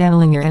find that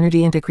channeling your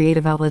energy into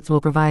creative outlets will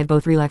provide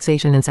both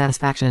relaxation and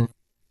satisfaction.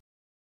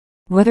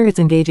 Whether it's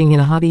engaging in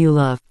a hobby you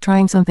love,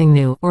 trying something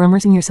new, or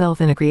immersing yourself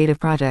in a creative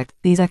project,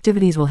 these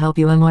activities will help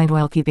you unwind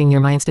while keeping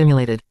your mind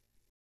stimulated.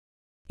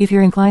 If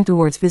you're inclined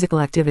towards physical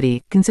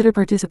activity, consider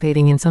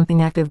participating in something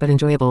active but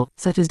enjoyable,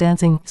 such as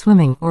dancing,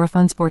 swimming, or a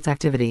fun sports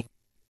activity.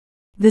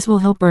 This will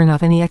help burn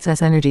off any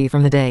excess energy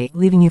from the day,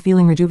 leaving you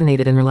feeling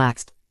rejuvenated and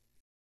relaxed.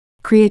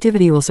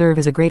 Creativity will serve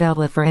as a great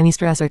outlet for any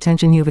stress or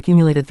tension you've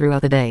accumulated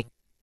throughout the day.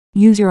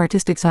 Use your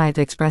artistic side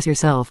to express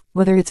yourself,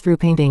 whether it's through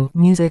painting,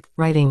 music,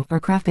 writing, or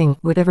crafting,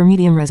 whatever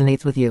medium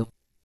resonates with you.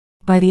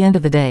 By the end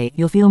of the day,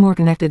 you'll feel more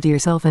connected to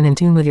yourself and in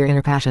tune with your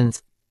inner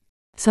passions.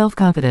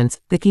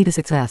 Self-confidence, the key to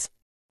success.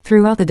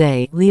 Throughout the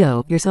day,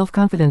 Leo, your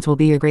self-confidence will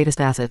be your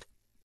greatest asset.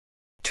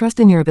 Trust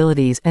in your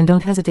abilities and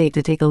don't hesitate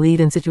to take the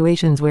lead in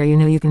situations where you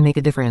know you can make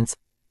a difference.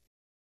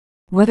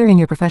 Whether in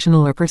your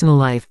professional or personal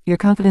life, your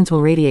confidence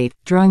will radiate,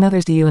 drawing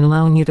others to you and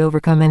allowing you to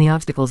overcome any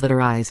obstacles that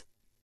arise.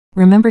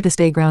 Remember to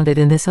stay grounded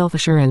in this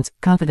self-assurance.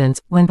 Confidence,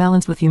 when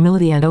balanced with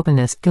humility and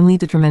openness, can lead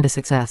to tremendous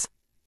success.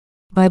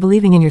 By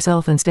believing in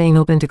yourself and staying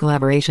open to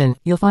collaboration,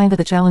 you'll find that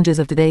the challenges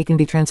of today can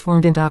be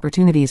transformed into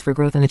opportunities for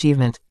growth and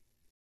achievement.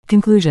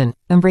 Conclusion: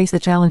 embrace the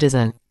challenges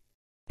and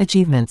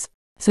achievements.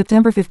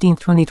 September 15,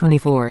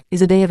 2024,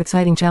 is a day of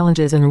exciting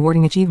challenges and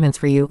rewarding achievements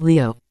for you,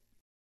 Leo.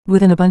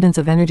 With an abundance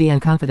of energy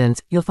and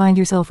confidence, you'll find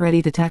yourself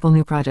ready to tackle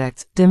new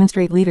projects,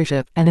 demonstrate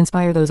leadership, and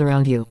inspire those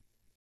around you.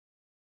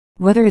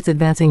 Whether it's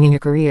advancing in your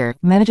career,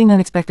 managing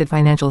unexpected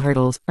financial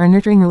hurdles, or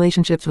nurturing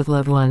relationships with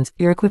loved ones,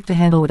 you're equipped to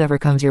handle whatever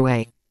comes your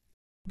way.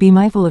 Be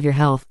mindful of your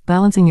health,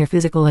 balancing your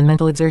physical and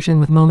mental exertion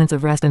with moments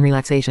of rest and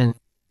relaxation.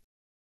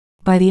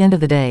 By the end of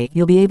the day,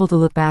 you'll be able to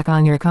look back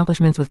on your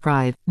accomplishments with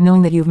pride,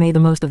 knowing that you've made the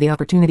most of the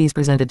opportunities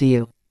presented to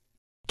you.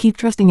 Keep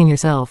trusting in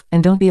yourself,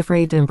 and don't be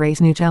afraid to embrace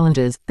new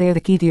challenges. They are the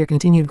key to your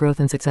continued growth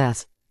and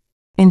success.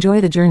 Enjoy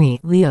the journey,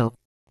 Leo.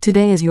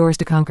 Today is yours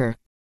to conquer.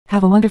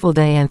 Have a wonderful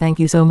day and thank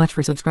you so much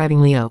for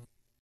subscribing, Leo.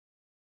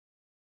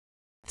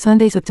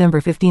 Sunday, September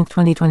 15,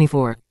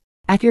 2024.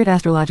 Accurate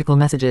astrological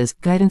messages,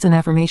 guidance and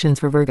affirmations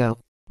for Virgo.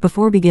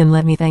 Before begin,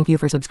 let me thank you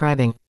for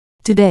subscribing.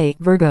 Today,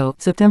 Virgo,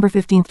 September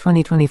 15,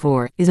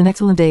 2024, is an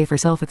excellent day for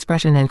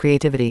self-expression and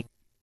creativity.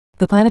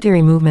 The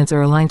planetary movements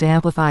are aligned to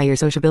amplify your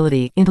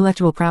sociability,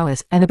 intellectual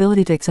prowess, and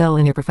ability to excel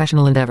in your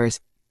professional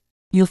endeavors.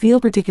 You'll feel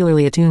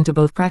particularly attuned to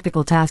both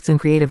practical tasks and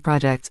creative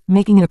projects,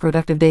 making it a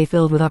productive day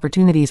filled with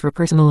opportunities for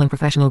personal and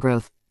professional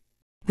growth.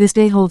 This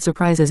day holds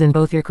surprises in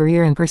both your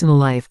career and personal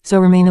life, so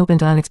remain open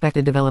to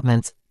unexpected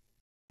developments.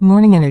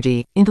 Morning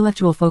energy,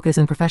 intellectual focus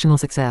and professional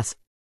success.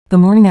 The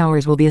morning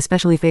hours will be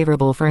especially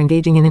favorable for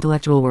engaging in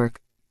intellectual work.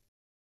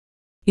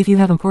 If you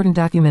have important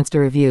documents to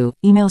review,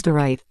 emails to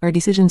write, or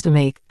decisions to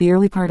make, the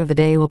early part of the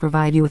day will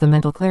provide you with the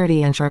mental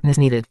clarity and sharpness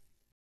needed.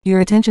 Your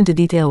attention to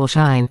detail will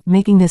shine,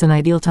 making this an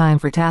ideal time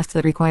for tasks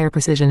that require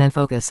precision and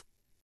focus.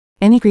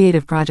 Any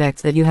creative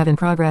projects that you have in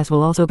progress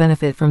will also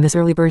benefit from this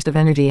early burst of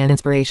energy and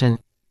inspiration.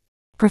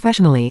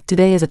 Professionally,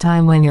 today is a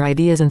time when your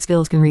ideas and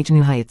skills can reach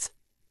new heights.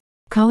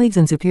 Colleagues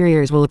and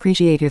superiors will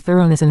appreciate your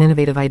thoroughness and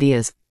innovative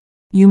ideas.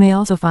 You may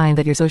also find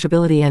that your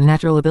sociability and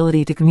natural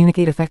ability to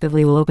communicate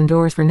effectively will open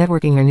doors for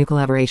networking or new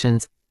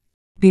collaborations.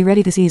 Be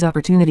ready to seize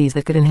opportunities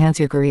that could enhance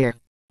your career.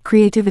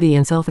 Creativity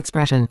and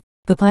self-expression.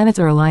 The planets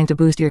are aligned to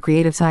boost your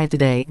creative side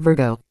today,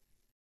 Virgo.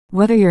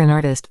 Whether you're an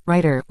artist,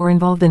 writer, or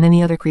involved in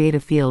any other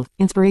creative field,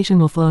 inspiration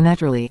will flow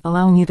naturally,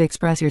 allowing you to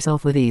express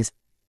yourself with ease.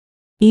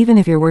 Even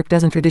if your work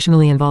doesn't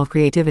traditionally involve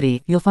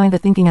creativity, you'll find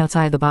that thinking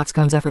outside the box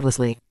comes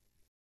effortlessly.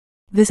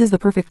 This is the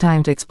perfect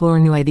time to explore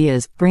new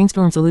ideas,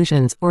 brainstorm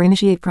solutions, or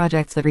initiate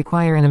projects that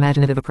require an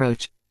imaginative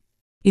approach.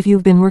 If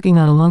you've been working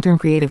on a long-term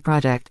creative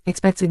project,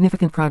 expect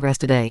significant progress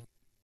today.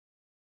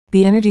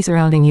 The energy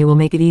surrounding you will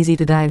make it easy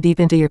to dive deep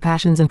into your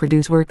passions and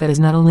produce work that is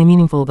not only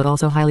meaningful but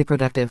also highly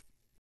productive.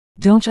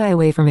 Don't shy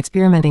away from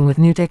experimenting with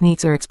new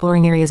techniques or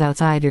exploring areas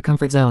outside your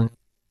comfort zone.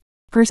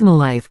 Personal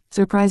life,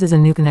 surprises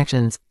and new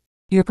connections.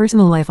 Your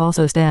personal life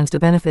also stands to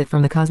benefit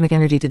from the cosmic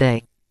energy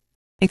today.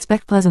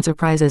 Expect pleasant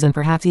surprises and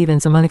perhaps even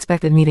some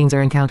unexpected meetings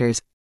or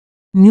encounters.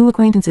 New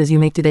acquaintances you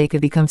make today could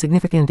become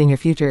significant in your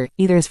future,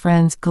 either as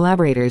friends,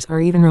 collaborators,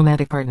 or even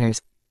romantic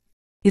partners.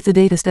 It's a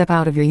day to step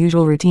out of your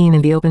usual routine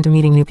and be open to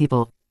meeting new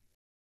people.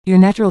 Your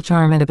natural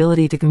charm and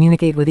ability to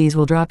communicate with ease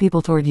will draw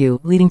people toward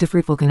you, leading to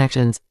fruitful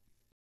connections.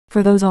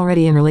 For those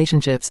already in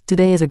relationships,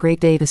 today is a great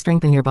day to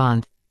strengthen your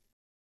bond.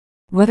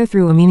 Whether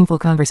through a meaningful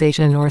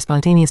conversation or a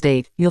spontaneous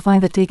date, you'll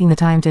find that taking the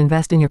time to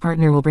invest in your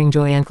partner will bring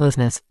joy and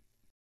closeness.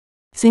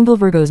 Single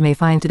Virgos may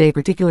find today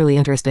particularly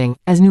interesting,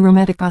 as new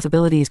romantic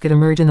possibilities could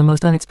emerge in the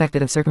most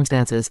unexpected of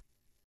circumstances.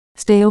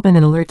 Stay open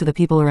and alert to the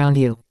people around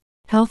you.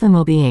 Health and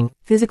well-being,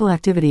 physical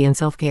activity and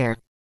self-care.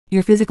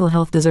 Your physical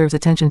health deserves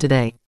attention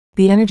today.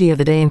 The energy of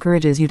the day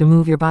encourages you to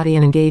move your body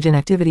and engage in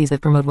activities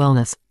that promote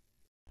wellness.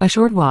 A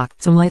short walk,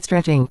 some light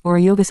stretching, or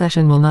a yoga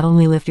session will not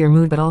only lift your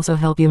mood but also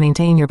help you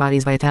maintain your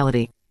body's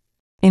vitality.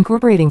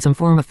 Incorporating some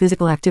form of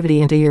physical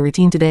activity into your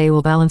routine today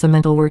will balance the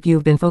mental work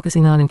you've been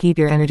focusing on and keep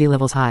your energy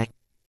levels high.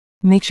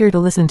 Make sure to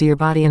listen to your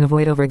body and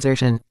avoid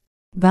overexertion.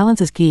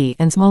 Balance is key,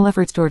 and small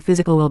efforts toward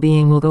physical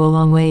well-being will go a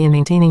long way in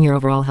maintaining your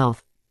overall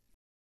health.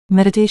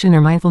 Meditation or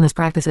mindfulness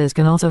practices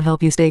can also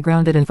help you stay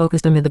grounded and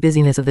focused amid the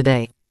busyness of the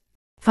day.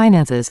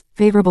 Finances,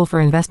 favorable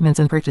for investments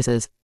and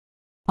purchases.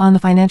 On the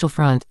financial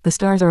front, the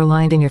stars are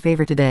aligned in your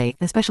favor today,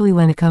 especially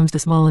when it comes to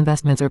small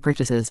investments or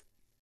purchases.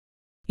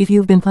 If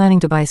you've been planning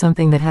to buy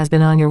something that has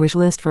been on your wish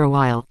list for a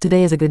while,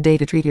 today is a good day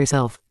to treat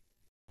yourself.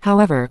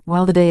 However,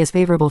 while the day is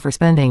favorable for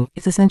spending,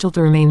 it's essential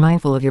to remain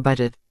mindful of your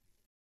budget.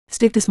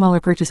 Stick to smaller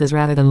purchases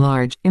rather than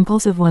large,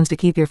 impulsive ones to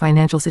keep your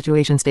financial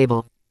situation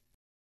stable.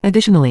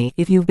 Additionally,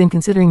 if you've been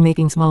considering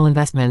making small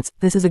investments,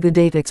 this is a good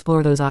day to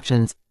explore those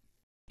options.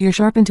 Your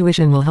sharp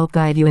intuition will help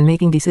guide you in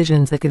making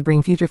decisions that could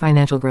bring future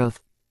financial growth.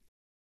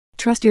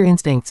 Trust your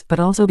instincts, but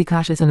also be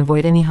cautious and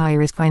avoid any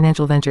high-risk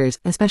financial ventures,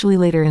 especially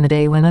later in the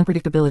day when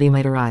unpredictability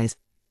might arise.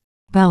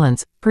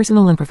 Balance,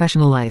 personal and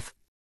professional life.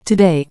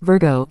 Today,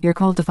 Virgo, you're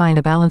called to find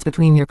a balance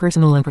between your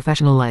personal and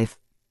professional life.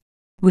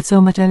 With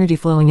so much energy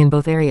flowing in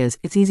both areas,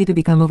 it's easy to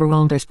become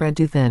overwhelmed or spread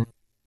too thin.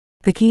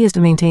 The key is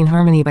to maintain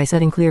harmony by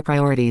setting clear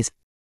priorities.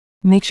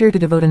 Make sure to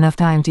devote enough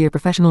time to your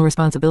professional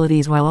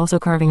responsibilities while also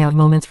carving out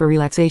moments for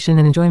relaxation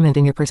and enjoyment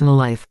in your personal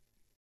life.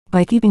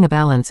 By keeping a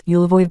balance,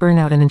 you'll avoid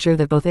burnout and ensure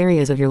that both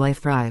areas of your life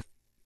thrive.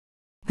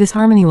 This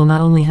harmony will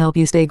not only help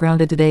you stay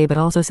grounded today but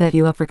also set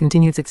you up for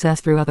continued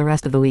success throughout the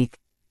rest of the week.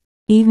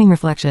 Evening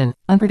reflection,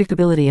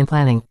 unpredictability and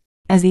planning.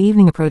 As the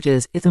evening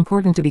approaches, it's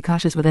important to be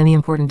cautious with any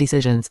important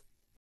decisions.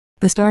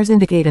 The stars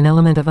indicate an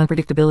element of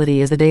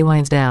unpredictability as the day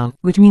winds down,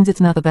 which means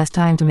it's not the best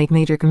time to make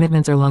major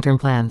commitments or long-term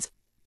plans.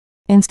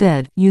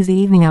 Instead, use the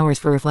evening hours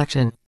for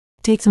reflection.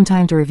 Take some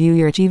time to review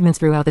your achievements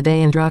throughout the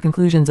day and draw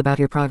conclusions about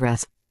your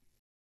progress.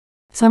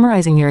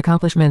 Summarizing your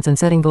accomplishments and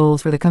setting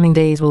goals for the coming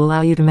days will allow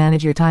you to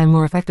manage your time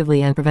more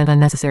effectively and prevent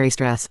unnecessary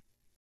stress.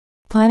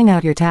 Planning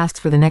out your tasks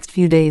for the next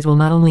few days will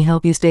not only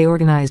help you stay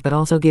organized but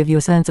also give you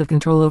a sense of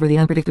control over the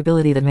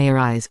unpredictability that may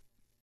arise.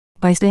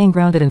 By staying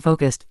grounded and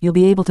focused, you'll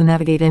be able to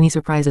navigate any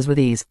surprises with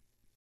ease.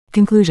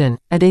 Conclusion: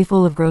 a day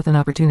full of growth and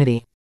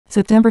opportunity.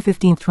 September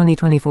 15,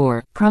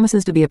 2024,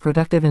 promises to be a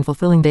productive and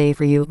fulfilling day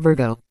for you,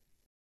 Virgo.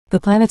 The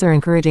planets are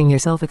encouraging your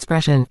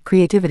self-expression,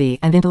 creativity,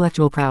 and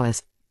intellectual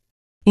prowess.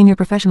 In your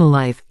professional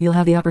life, you'll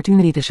have the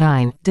opportunity to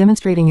shine,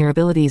 demonstrating your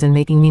abilities and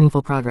making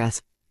meaningful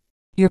progress.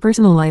 Your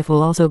personal life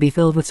will also be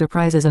filled with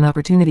surprises and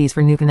opportunities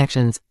for new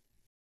connections.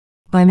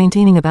 By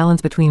maintaining a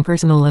balance between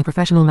personal and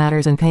professional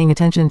matters and paying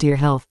attention to your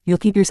health, you'll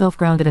keep yourself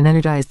grounded and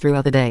energized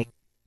throughout the day.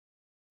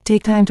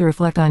 Take time to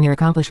reflect on your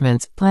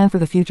accomplishments, plan for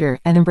the future,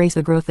 and embrace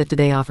the growth that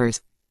today offers.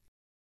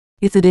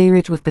 It's a day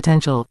rich with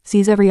potential.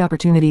 Seize every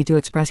opportunity to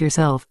express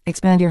yourself,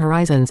 expand your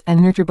horizons,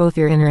 and nurture both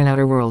your inner and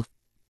outer world.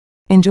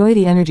 Enjoy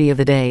the energy of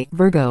the day,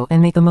 Virgo,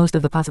 and make the most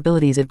of the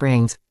possibilities it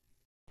brings.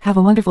 Have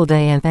a wonderful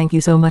day and thank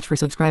you so much for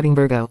subscribing,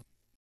 Virgo.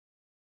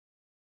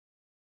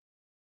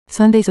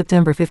 Sunday,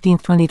 September 15,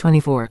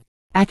 2024.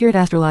 Accurate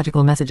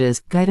astrological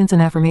messages, guidance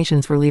and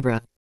affirmations for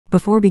Libra.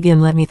 Before begin,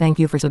 let me thank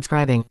you for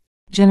subscribing.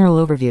 General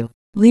overview.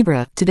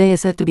 Libra, today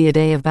is set to be a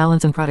day of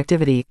balance and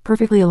productivity,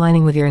 perfectly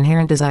aligning with your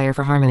inherent desire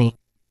for harmony.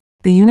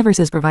 The universe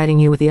is providing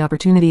you with the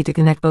opportunity to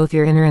connect both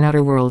your inner and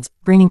outer worlds,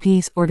 bringing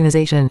peace,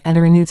 organization, and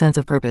a renewed sense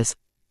of purpose.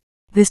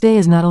 This day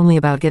is not only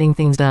about getting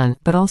things done,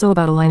 but also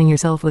about aligning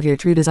yourself with your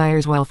true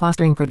desires while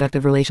fostering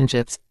productive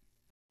relationships.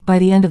 By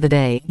the end of the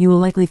day, you will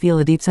likely feel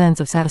a deep sense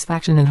of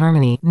satisfaction and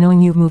harmony,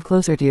 knowing you've moved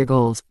closer to your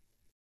goals.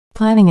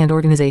 Planning and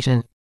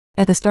organization.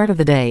 At the start of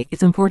the day,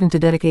 it's important to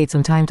dedicate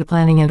some time to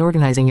planning and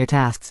organizing your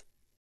tasks.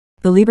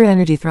 The Libra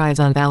energy thrives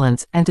on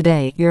balance, and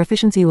today, your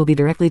efficiency will be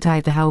directly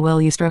tied to how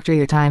well you structure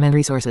your time and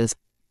resources.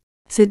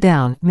 Sit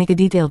down, make a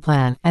detailed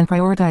plan, and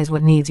prioritize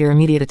what needs your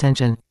immediate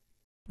attention.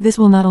 This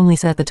will not only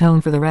set the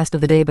tone for the rest of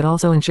the day but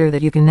also ensure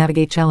that you can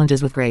navigate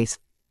challenges with grace.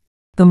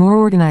 The more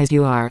organized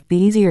you are, the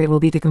easier it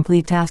will be to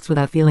complete tasks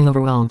without feeling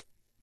overwhelmed.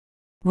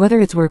 Whether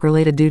it's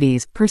work-related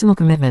duties, personal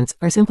commitments,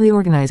 or simply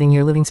organizing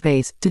your living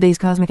space, today's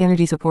cosmic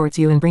energy supports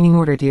you in bringing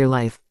order to your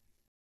life.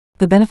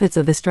 The benefits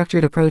of this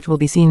structured approach will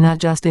be seen not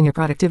just in your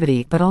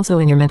productivity but also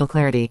in your mental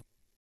clarity.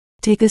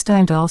 Take this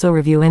time to also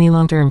review any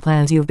long-term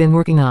plans you've been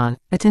working on.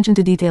 Attention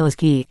to detail is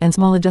key, and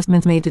small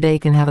adjustments made today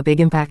can have a big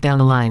impact down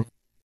the line.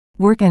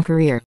 Work and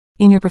career.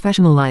 In your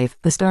professional life,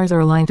 the stars are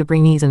aligned to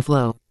bring ease and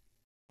flow.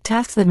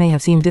 Tasks that may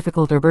have seemed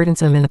difficult or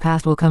burdensome in the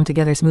past will come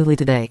together smoothly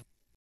today.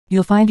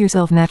 You'll find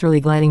yourself naturally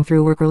gliding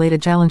through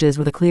work-related challenges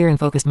with a clear and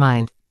focused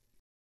mind.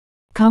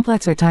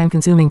 Complex or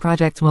time-consuming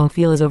projects won't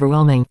feel as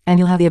overwhelming, and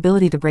you'll have the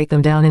ability to break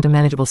them down into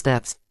manageable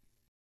steps.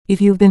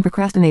 If you've been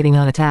procrastinating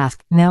on a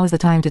task, now is the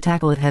time to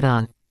tackle it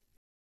head-on.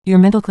 Your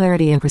mental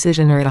clarity and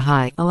precision are at a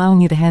high,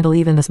 allowing you to handle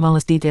even the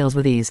smallest details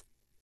with ease.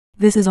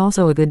 This is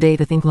also a good day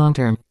to think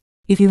long-term.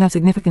 If you have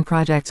significant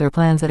projects or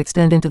plans that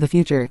extend into the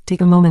future, take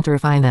a moment to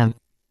refine them.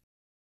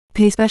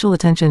 Pay special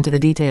attention to the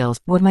details.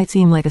 What might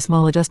seem like a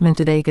small adjustment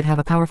today could have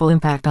a powerful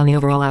impact on the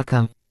overall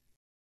outcome.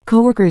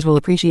 Coworkers will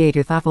appreciate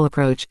your thoughtful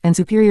approach, and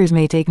superiors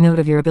may take note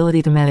of your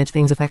ability to manage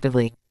things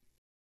effectively.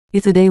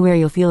 It's a day where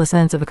you'll feel a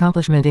sense of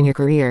accomplishment in your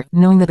career,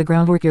 knowing that the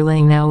groundwork you're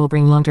laying now will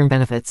bring long-term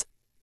benefits.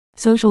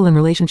 Social and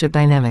relationship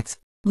dynamics.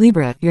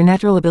 Libra, your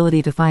natural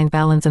ability to find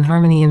balance and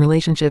harmony in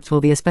relationships will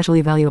be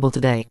especially valuable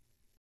today.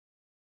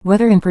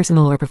 Whether in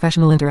personal or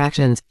professional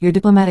interactions, your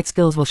diplomatic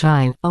skills will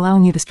shine,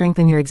 allowing you to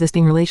strengthen your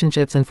existing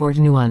relationships and forge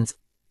new ones.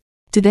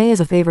 Today is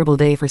a favorable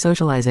day for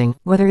socializing,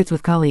 whether it's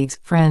with colleagues,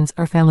 friends,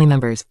 or family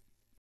members.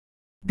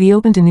 Be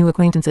open to new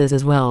acquaintances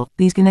as well.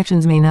 These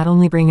connections may not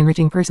only bring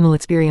enriching personal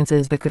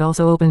experiences but could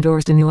also open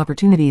doors to new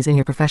opportunities in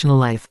your professional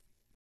life.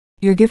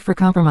 Your gift for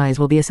compromise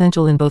will be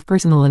essential in both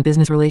personal and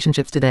business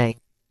relationships today.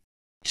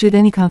 Should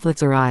any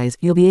conflicts arise,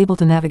 you'll be able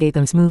to navigate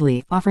them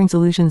smoothly, offering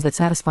solutions that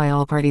satisfy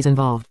all parties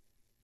involved.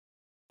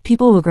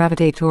 People will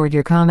gravitate toward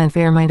your calm and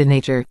fair-minded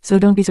nature, so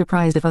don't be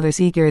surprised if others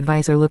seek your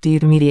advice or look to you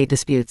to mediate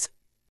disputes.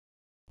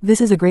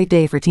 This is a great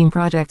day for team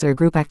projects or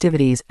group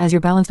activities, as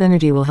your balanced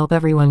energy will help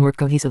everyone work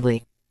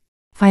cohesively.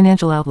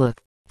 Financial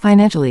outlook.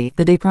 Financially,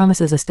 the day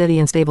promises a steady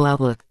and stable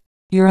outlook.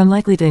 You're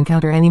unlikely to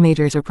encounter any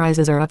major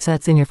surprises or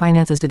upsets in your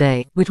finances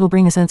today, which will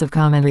bring a sense of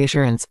calm and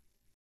reassurance.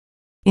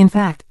 In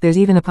fact, there's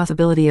even a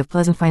possibility of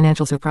pleasant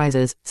financial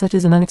surprises, such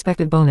as an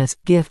unexpected bonus,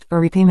 gift,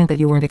 or repayment that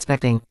you weren't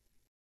expecting.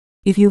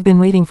 If you've been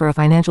waiting for a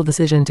financial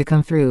decision to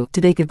come through,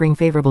 today could bring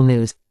favorable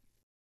news.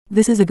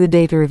 This is a good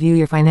day to review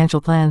your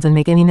financial plans and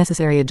make any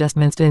necessary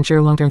adjustments to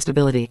ensure long-term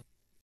stability.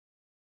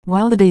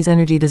 While the day's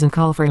energy doesn't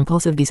call for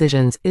impulsive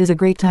decisions, it is a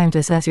great time to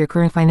assess your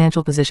current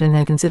financial position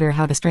and consider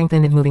how to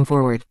strengthen it moving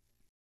forward.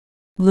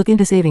 Look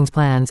into savings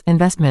plans,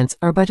 investments,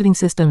 or budgeting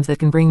systems that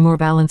can bring more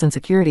balance and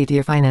security to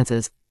your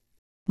finances.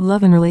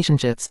 Love and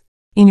relationships.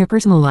 In your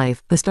personal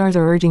life, the stars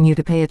are urging you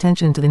to pay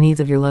attention to the needs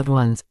of your loved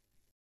ones.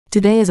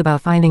 Today is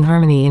about finding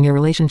harmony in your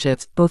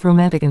relationships, both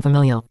romantic and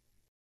familial.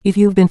 If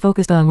you've been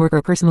focused on work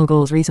or personal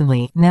goals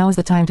recently, now is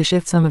the time to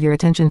shift some of your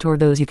attention toward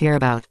those you care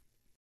about.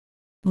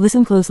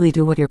 Listen closely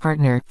to what your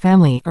partner,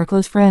 family, or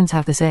close friends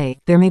have to say.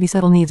 There may be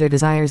subtle needs or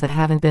desires that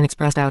haven't been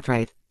expressed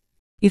outright.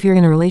 If you're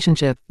in a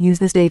relationship, use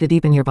this day to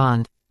deepen your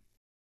bond.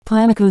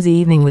 Plan a cozy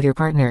evening with your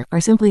partner, or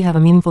simply have a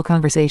meaningful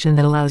conversation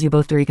that allows you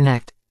both to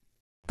reconnect.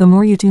 The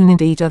more you tune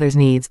into each other's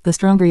needs, the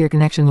stronger your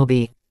connection will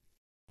be.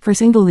 For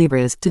single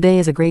Libras, today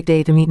is a great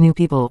day to meet new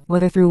people,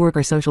 whether through work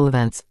or social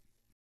events.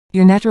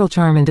 Your natural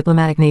charm and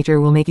diplomatic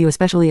nature will make you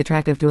especially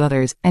attractive to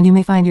others, and you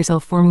may find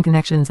yourself forming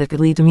connections that could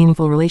lead to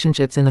meaningful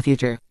relationships in the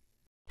future.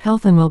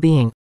 Health and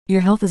well-being.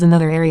 Your health is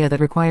another area that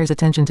requires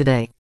attention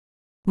today.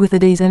 With the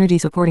day's energy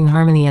supporting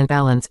harmony and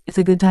balance, it's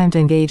a good time to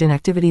engage in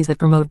activities that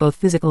promote both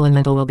physical and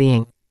mental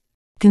well-being.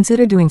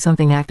 Consider doing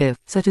something active,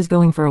 such as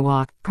going for a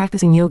walk,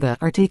 practicing yoga,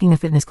 or taking a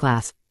fitness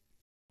class.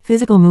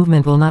 Physical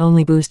movement will not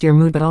only boost your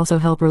mood but also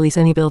help release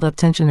any built-up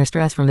tension or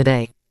stress from the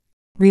day.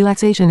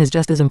 Relaxation is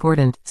just as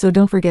important, so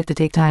don't forget to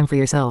take time for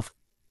yourself.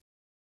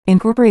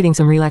 Incorporating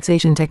some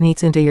relaxation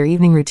techniques into your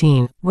evening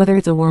routine, whether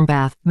it's a warm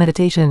bath,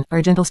 meditation,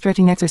 or gentle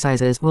stretching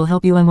exercises, will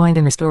help you unwind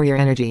and restore your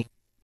energy.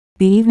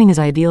 The evening is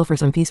ideal for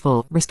some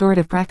peaceful,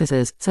 restorative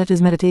practices, such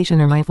as meditation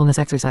or mindfulness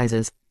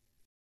exercises.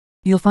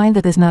 You'll find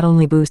that this not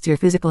only boosts your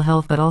physical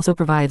health but also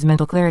provides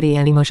mental clarity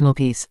and emotional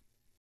peace.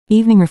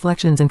 Evening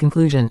reflections and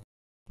conclusion.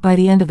 By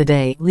the end of the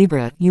day,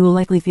 Libra, you will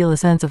likely feel a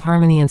sense of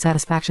harmony and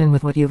satisfaction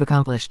with what you've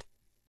accomplished.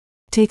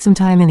 Take some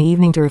time in the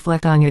evening to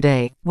reflect on your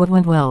day, what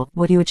went well,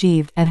 what you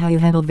achieved, and how you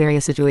handled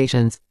various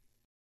situations.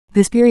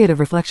 This period of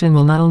reflection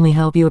will not only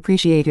help you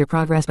appreciate your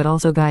progress but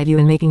also guide you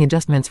in making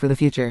adjustments for the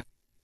future.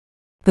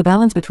 The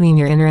balance between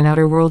your inner and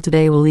outer world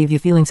today will leave you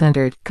feeling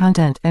centered,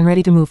 content, and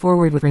ready to move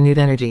forward with renewed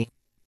energy.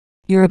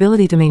 Your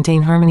ability to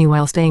maintain harmony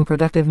while staying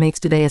productive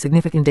makes today a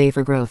significant day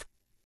for growth.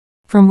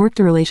 From work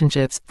to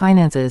relationships,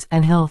 finances,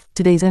 and health,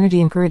 today's energy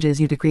encourages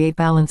you to create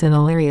balance in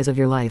all areas of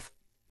your life.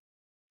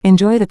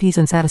 Enjoy the peace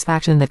and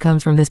satisfaction that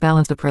comes from this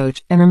balanced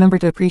approach, and remember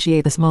to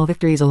appreciate the small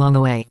victories along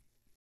the way.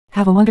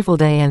 Have a wonderful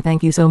day and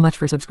thank you so much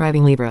for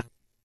subscribing, Libra.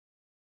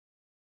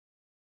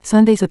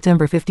 Sunday,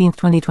 September 15,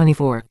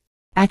 2024.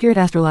 Accurate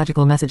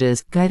astrological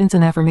messages, guidance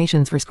and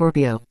affirmations for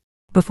Scorpio.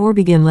 Before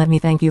begin, let me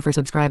thank you for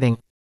subscribing.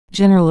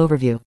 General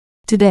overview.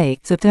 Today,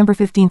 September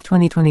 15,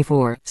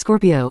 2024,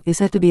 Scorpio, is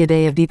set to be a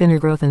day of deep inner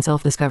growth and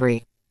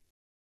self-discovery.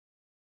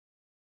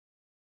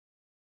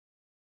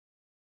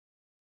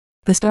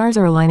 The stars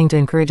are aligning to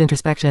encourage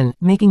introspection,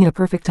 making it a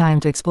perfect time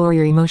to explore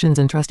your emotions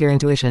and trust your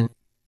intuition.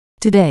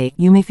 Today,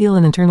 you may feel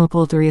an internal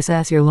pull to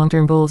reassess your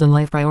long-term goals and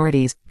life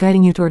priorities,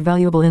 guiding you toward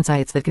valuable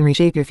insights that can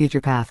reshape your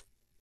future path.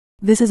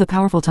 This is a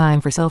powerful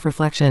time for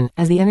self-reflection,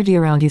 as the energy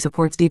around you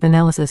supports deep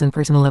analysis and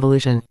personal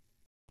evolution.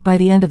 By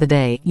the end of the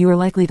day, you are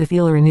likely to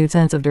feel a renewed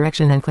sense of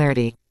direction and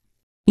clarity.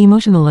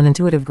 Emotional and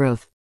intuitive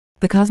growth.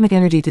 The cosmic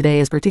energy today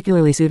is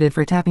particularly suited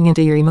for tapping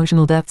into your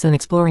emotional depths and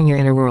exploring your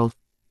inner world.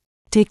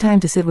 Take time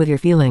to sit with your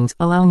feelings,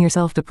 allowing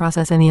yourself to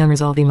process any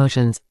unresolved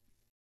emotions.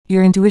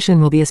 Your intuition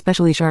will be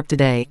especially sharp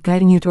today,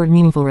 guiding you toward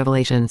meaningful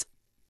revelations.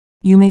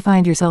 You may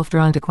find yourself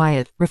drawn to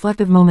quiet,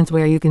 reflective moments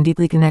where you can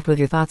deeply connect with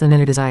your thoughts and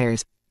inner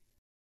desires.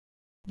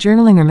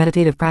 Journaling or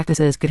meditative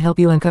practices could help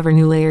you uncover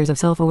new layers of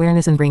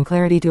self-awareness and bring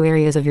clarity to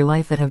areas of your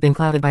life that have been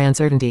clouded by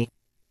uncertainty.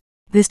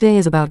 This day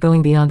is about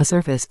going beyond the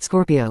surface,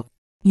 Scorpio.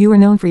 You are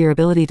known for your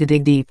ability to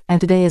dig deep, and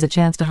today is a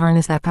chance to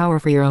harness that power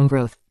for your own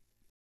growth.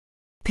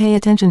 Pay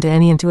attention to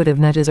any intuitive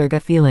nudges or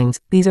gut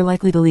feelings, these are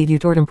likely to lead you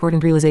toward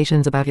important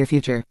realizations about your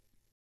future.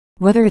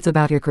 Whether it's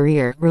about your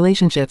career,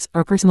 relationships,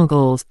 or personal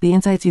goals, the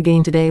insights you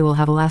gain today will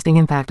have a lasting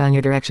impact on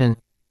your direction.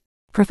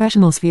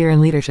 Professional sphere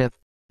and leadership.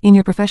 In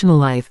your professional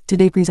life,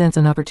 today presents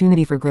an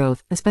opportunity for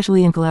growth,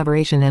 especially in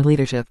collaboration and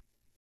leadership.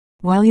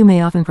 While you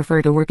may often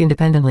prefer to work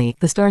independently,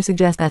 the stars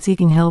suggest that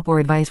seeking help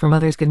or advice from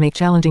others could make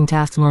challenging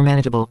tasks more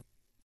manageable.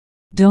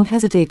 Don't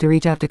hesitate to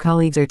reach out to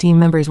colleagues or team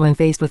members when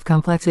faced with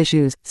complex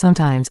issues.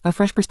 Sometimes, a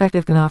fresh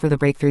perspective can offer the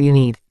breakthrough you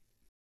need.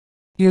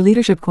 Your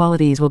leadership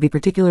qualities will be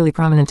particularly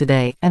prominent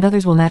today, and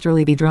others will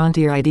naturally be drawn to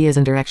your ideas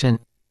and direction.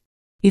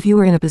 If you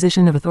are in a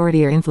position of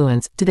authority or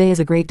influence, today is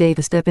a great day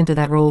to step into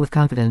that role with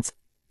confidence.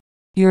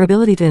 Your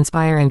ability to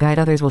inspire and guide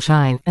others will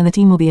shine, and the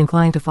team will be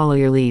inclined to follow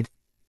your lead.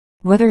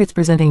 Whether it's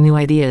presenting new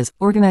ideas,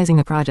 organizing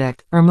a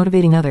project, or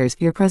motivating others,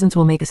 your presence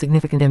will make a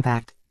significant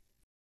impact.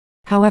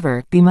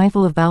 However, be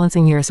mindful of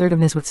balancing your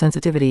assertiveness with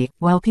sensitivity.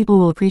 While people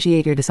will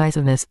appreciate your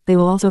decisiveness, they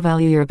will also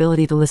value your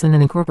ability to listen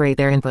and incorporate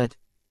their input.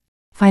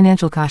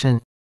 Financial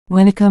caution.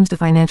 When it comes to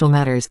financial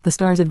matters, the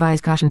stars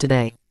advise caution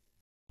today.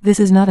 This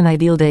is not an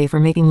ideal day for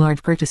making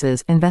large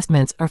purchases,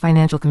 investments, or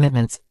financial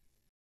commitments.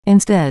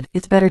 Instead,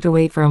 it's better to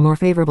wait for a more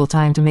favorable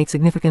time to make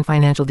significant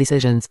financial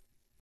decisions.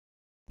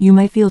 You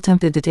might feel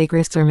tempted to take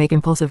risks or make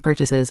impulsive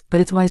purchases, but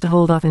it's wise to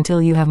hold off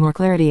until you have more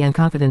clarity and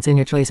confidence in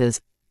your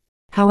choices.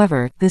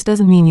 However, this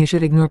doesn't mean you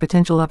should ignore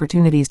potential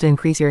opportunities to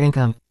increase your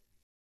income.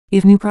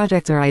 If new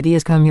projects or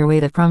ideas come your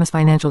way that promise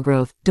financial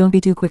growth, don't be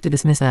too quick to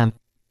dismiss them.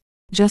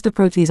 Just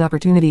approach these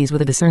opportunities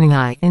with a discerning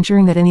eye,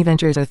 ensuring that any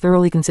ventures are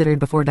thoroughly considered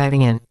before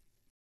diving in.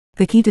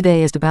 The key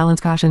today is to balance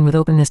caution with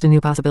openness to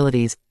new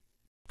possibilities.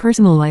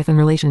 Personal life and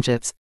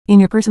relationships. In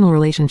your personal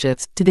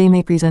relationships, today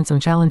may present some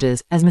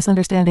challenges, as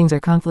misunderstandings or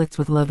conflicts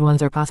with loved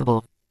ones are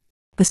possible.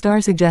 The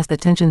stars suggest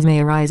that tensions may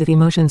arise if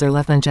emotions are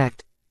left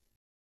unchecked.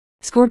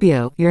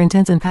 Scorpio, your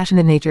intense and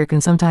passionate nature can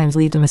sometimes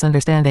lead to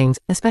misunderstandings,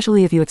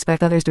 especially if you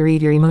expect others to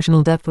read your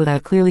emotional depth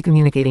without clearly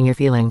communicating your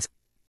feelings.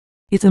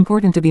 It's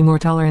important to be more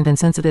tolerant and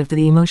sensitive to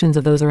the emotions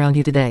of those around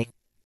you today.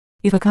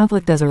 If a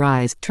conflict does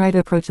arise, try to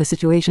approach the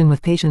situation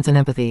with patience and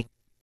empathy.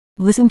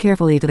 Listen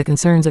carefully to the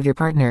concerns of your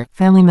partner,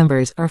 family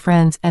members, or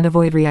friends, and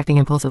avoid reacting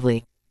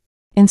impulsively.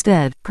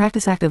 Instead,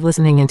 practice active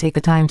listening and take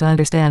the time to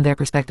understand their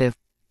perspective.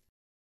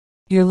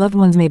 Your loved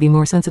ones may be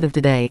more sensitive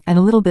today, and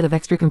a little bit of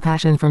extra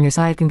compassion from your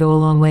side can go a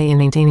long way in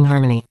maintaining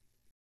harmony.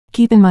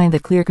 Keep in mind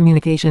that clear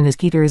communication is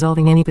key to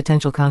resolving any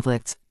potential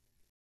conflicts.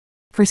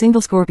 For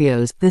single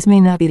Scorpios, this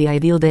may not be the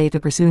ideal day to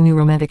pursue new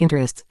romantic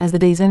interests, as the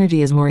day's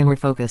energy is more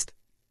inward-focused.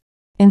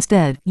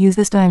 Instead, use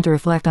this time to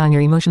reflect on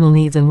your emotional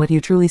needs and what you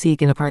truly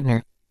seek in a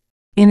partner.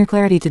 Inner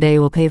clarity today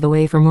will pave the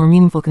way for more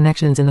meaningful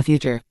connections in the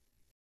future.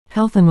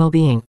 Health and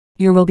well-being.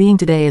 Your well-being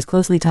today is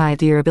closely tied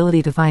to your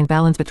ability to find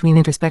balance between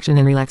introspection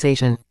and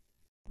relaxation.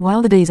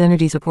 While the day's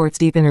energy supports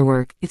deep inner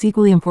work, it's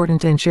equally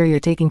important to ensure you're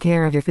taking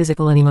care of your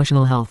physical and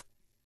emotional health.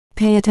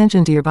 Pay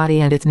attention to your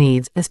body and its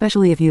needs,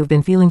 especially if you've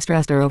been feeling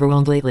stressed or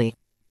overwhelmed lately.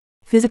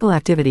 Physical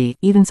activity,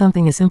 even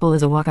something as simple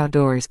as a walk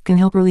outdoors, can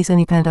help release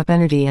any pent-up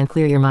energy and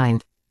clear your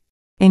mind.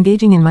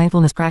 Engaging in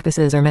mindfulness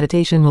practices or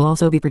meditation will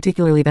also be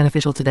particularly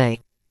beneficial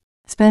today.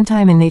 Spend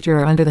time in nature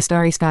or under the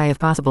starry sky if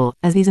possible,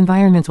 as these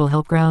environments will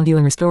help ground you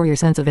and restore your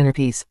sense of inner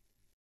peace.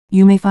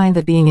 You may find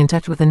that being in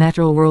touch with the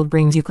natural world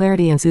brings you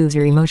clarity and soothes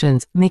your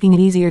emotions, making it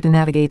easier to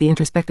navigate the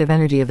introspective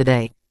energy of the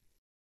day.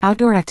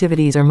 Outdoor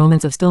activities or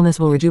moments of stillness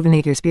will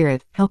rejuvenate your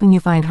spirit, helping you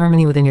find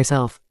harmony within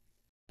yourself.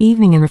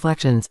 Evening and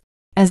reflections.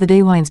 As the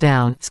day winds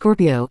down,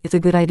 Scorpio, it's a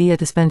good idea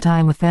to spend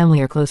time with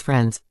family or close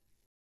friends.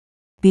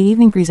 The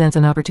evening presents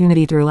an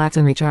opportunity to relax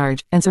and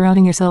recharge, and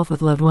surrounding yourself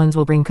with loved ones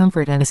will bring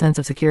comfort and a sense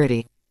of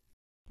security.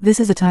 This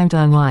is a time to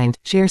unwind,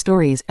 share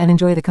stories, and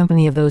enjoy the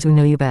company of those who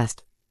know you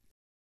best.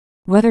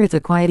 Whether it's a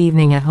quiet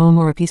evening at home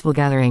or a peaceful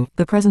gathering,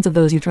 the presence of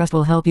those you trust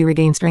will help you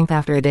regain strength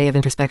after a day of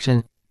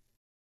introspection.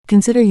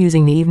 Consider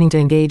using the evening to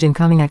engage in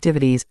calming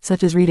activities,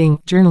 such as reading,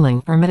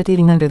 journaling, or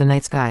meditating under the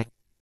night sky.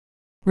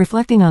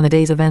 Reflecting on the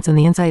day's events and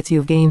the insights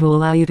you've gained will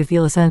allow you to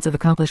feel a sense of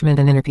accomplishment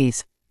and inner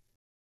peace.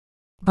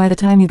 By the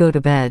time you go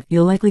to bed,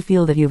 you'll likely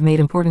feel that you've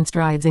made important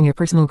strides in your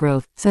personal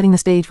growth, setting the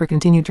stage for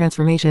continued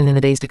transformation in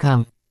the days to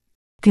come.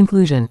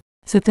 Conclusion.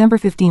 September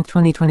 15,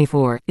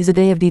 2024, is a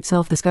day of deep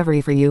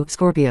self-discovery for you,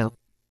 Scorpio.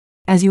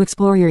 As you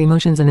explore your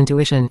emotions and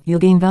intuition, you'll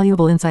gain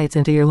valuable insights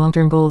into your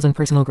long-term goals and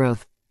personal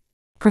growth.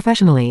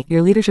 Professionally,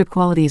 your leadership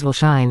qualities will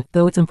shine,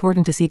 though it's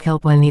important to seek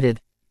help when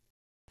needed.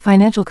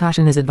 Financial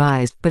caution is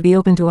advised, but be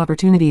open to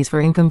opportunities for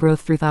income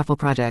growth through thoughtful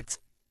projects.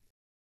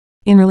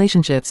 In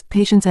relationships,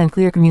 patience and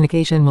clear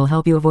communication will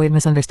help you avoid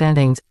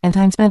misunderstandings, and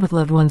time spent with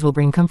loved ones will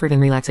bring comfort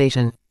and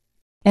relaxation.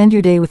 End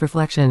your day with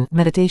reflection,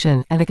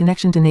 meditation, and a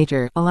connection to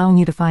nature, allowing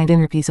you to find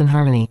inner peace and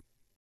harmony.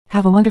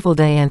 Have a wonderful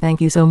day and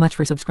thank you so much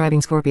for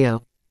subscribing,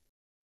 Scorpio.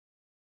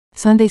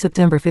 Sunday,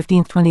 September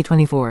 15,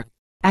 2024.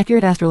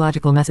 Accurate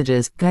astrological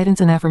messages, guidance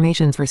and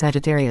affirmations for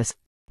Sagittarius.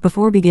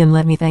 Before begin,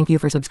 let me thank you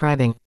for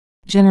subscribing.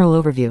 General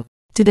overview.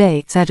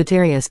 Today,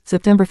 Sagittarius,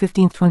 September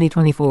 15,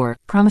 2024,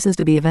 promises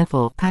to be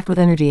eventful, packed with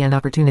energy and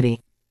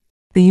opportunity.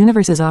 The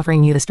universe is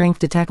offering you the strength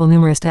to tackle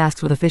numerous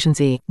tasks with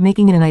efficiency,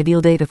 making it an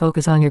ideal day to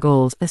focus on your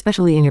goals,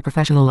 especially in your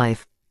professional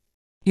life.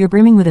 You're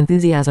brimming with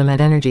enthusiasm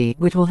and energy,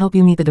 which will help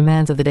you meet the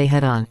demands of the day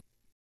head-on.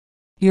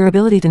 Your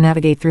ability to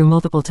navigate through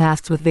multiple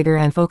tasks with vigor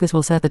and focus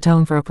will set the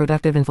tone for a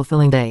productive and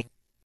fulfilling day.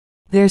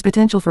 There's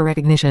potential for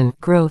recognition,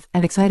 growth,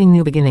 and exciting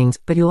new beginnings,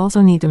 but you'll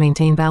also need to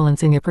maintain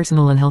balance in your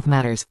personal and health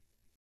matters.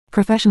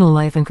 Professional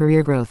life and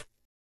career growth.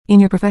 In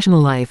your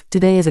professional life,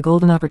 today is a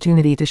golden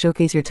opportunity to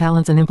showcase your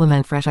talents and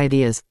implement fresh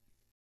ideas.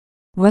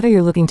 Whether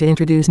you're looking to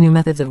introduce new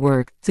methods of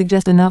work,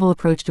 suggest a novel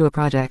approach to a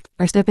project,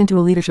 or step into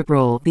a leadership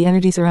role, the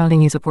energy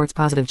surrounding you supports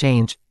positive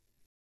change.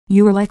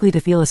 You are likely to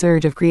feel a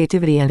surge of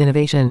creativity and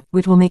innovation,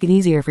 which will make it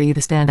easier for you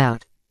to stand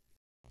out.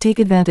 Take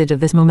advantage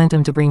of this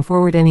momentum to bring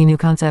forward any new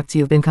concepts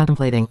you've been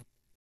contemplating.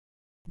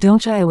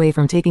 Don't shy away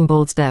from taking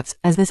bold steps,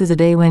 as this is a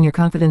day when your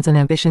confidence and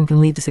ambition can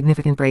lead to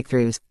significant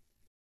breakthroughs.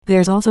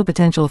 There's also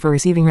potential for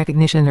receiving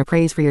recognition or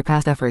praise for your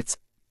past efforts.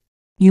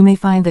 You may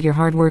find that your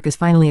hard work is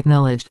finally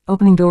acknowledged,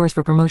 opening doors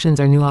for promotions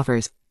or new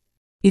offers.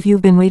 If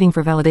you've been waiting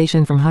for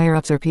validation from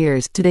higher-ups or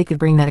peers, today could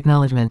bring that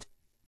acknowledgement.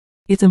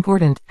 It's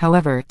important,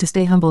 however, to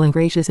stay humble and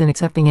gracious in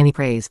accepting any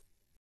praise.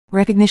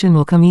 Recognition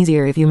will come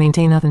easier if you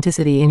maintain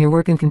authenticity in your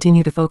work and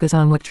continue to focus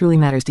on what truly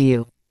matters to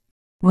you.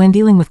 When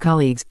dealing with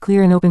colleagues,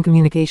 clear and open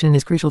communication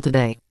is crucial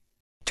today.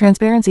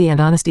 Transparency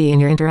and honesty in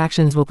your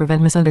interactions will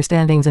prevent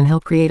misunderstandings and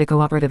help create a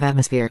cooperative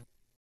atmosphere.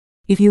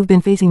 If you've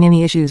been facing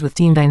any issues with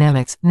team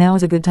dynamics, now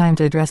is a good time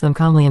to address them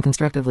calmly and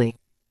constructively.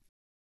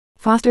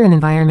 Foster an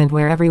environment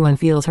where everyone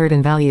feels heard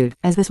and valued,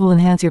 as this will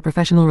enhance your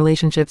professional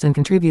relationships and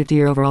contribute to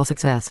your overall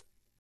success.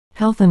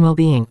 Health and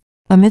well-being.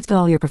 Amidst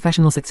all your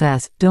professional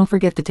success, don't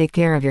forget to take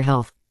care of your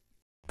health.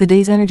 The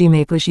day's energy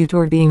may push you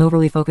toward being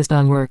overly focused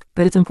on work,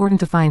 but it's important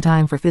to find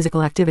time for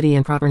physical activity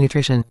and proper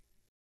nutrition.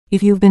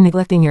 If you've been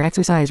neglecting your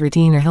exercise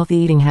routine or healthy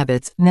eating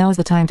habits, now is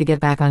the time to get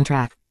back on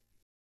track.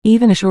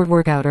 Even a short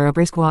workout or a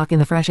brisk walk in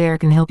the fresh air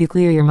can help you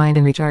clear your mind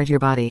and recharge your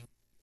body.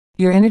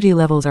 Your energy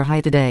levels are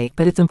high today,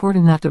 but it's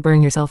important not to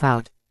burn yourself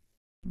out.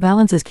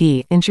 Balance is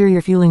key. Ensure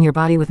you're fueling your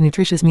body with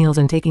nutritious meals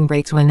and taking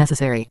breaks when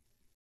necessary.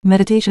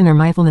 Meditation or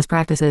mindfulness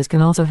practices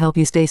can also help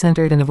you stay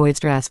centered and avoid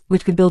stress,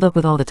 which could build up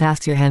with all the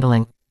tasks you're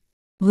handling.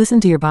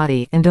 Listen to your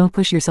body and don't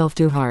push yourself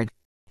too hard.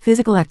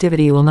 Physical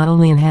activity will not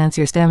only enhance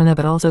your stamina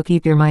but also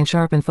keep your mind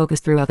sharp and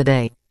focused throughout the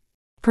day.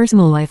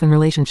 Personal life and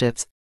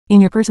relationships. In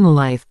your personal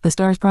life, the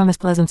stars promise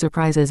pleasant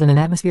surprises and an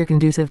atmosphere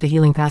conducive to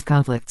healing past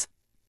conflicts.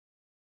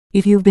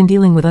 If you've been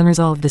dealing with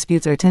unresolved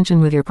disputes or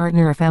tension with your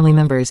partner or family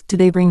members,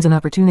 today brings an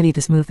opportunity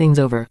to smooth things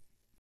over.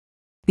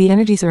 The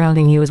energy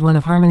surrounding you is one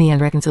of harmony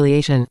and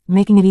reconciliation,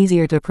 making it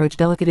easier to approach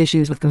delicate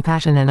issues with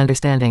compassion and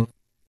understanding.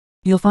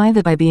 You'll find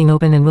that by being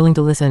open and willing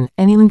to listen,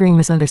 any lingering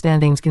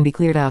misunderstandings can be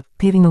cleared out,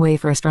 paving the way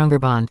for a stronger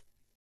bond.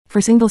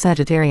 For single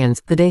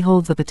Sagittarians, the day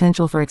holds the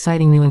potential for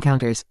exciting new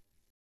encounters.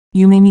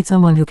 You may meet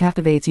someone who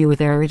captivates you with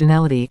their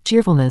originality,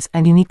 cheerfulness,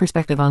 and unique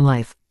perspective on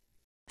life.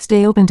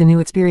 Stay open to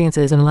new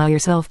experiences and allow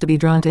yourself to be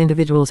drawn to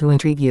individuals who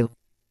intrigue you.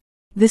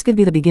 This could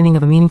be the beginning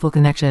of a meaningful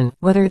connection,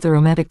 whether it's a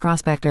romantic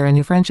prospect or a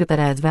new friendship that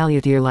adds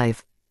value to your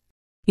life.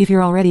 If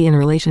you're already in a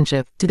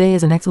relationship, today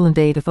is an excellent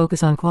day to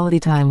focus on quality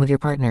time with your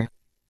partner.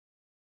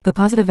 The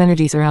positive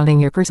energy surrounding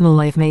your personal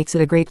life makes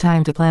it a great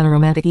time to plan a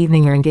romantic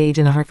evening or engage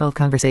in a heartfelt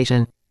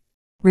conversation.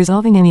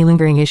 Resolving any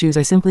lingering issues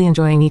or simply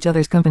enjoying each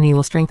other's company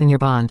will strengthen your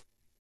bond.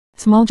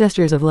 Small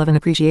gestures of love and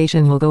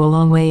appreciation will go a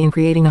long way in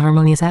creating a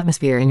harmonious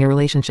atmosphere in your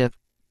relationship.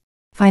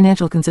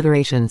 Financial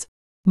considerations.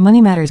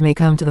 Money matters may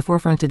come to the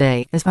forefront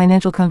today, as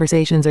financial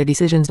conversations or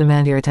decisions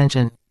demand your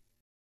attention.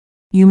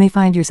 You may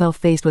find yourself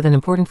faced with an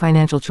important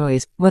financial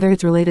choice, whether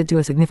it's related to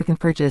a significant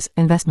purchase,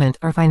 investment,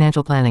 or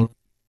financial planning.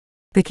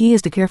 The key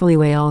is to carefully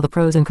weigh all the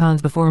pros and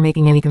cons before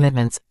making any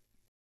commitments.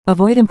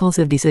 Avoid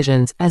impulsive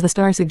decisions, as the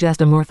stars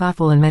suggest a more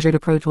thoughtful and measured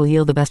approach will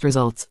yield the best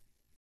results.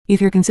 If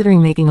you're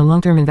considering making a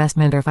long-term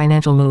investment or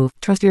financial move,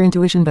 trust your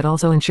intuition but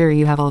also ensure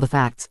you have all the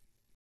facts.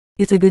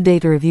 It's a good day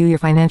to review your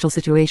financial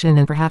situation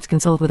and perhaps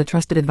consult with a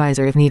trusted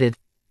advisor if needed.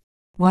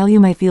 While you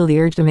might feel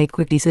the urge to make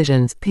quick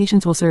decisions,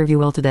 patience will serve you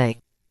well today.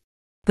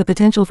 The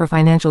potential for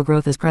financial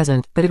growth is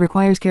present, but it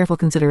requires careful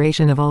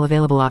consideration of all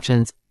available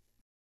options.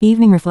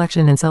 Evening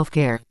reflection and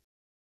self-care.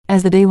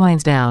 As the day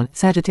winds down,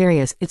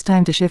 Sagittarius, it's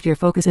time to shift your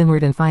focus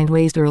inward and find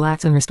ways to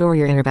relax and restore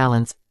your inner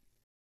balance.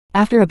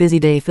 After a busy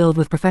day filled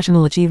with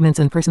professional achievements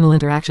and personal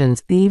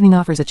interactions, the evening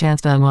offers a chance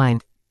to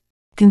unwind.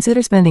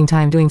 Consider spending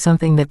time doing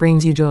something that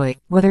brings you joy,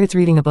 whether it's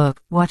reading a book,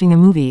 watching a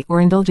movie,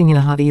 or indulging in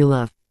a hobby you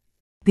love.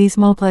 These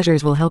small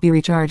pleasures will help you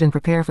recharge and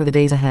prepare for the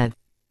days ahead.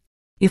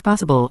 If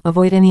possible,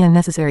 avoid any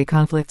unnecessary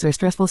conflicts or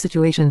stressful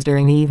situations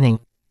during the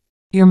evening.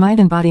 Your mind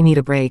and body need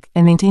a break,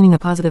 and maintaining a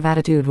positive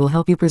attitude will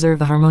help you preserve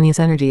the harmonious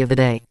energy of the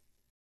day.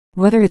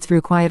 Whether it's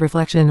through quiet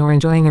reflection or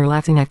enjoying a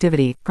relaxing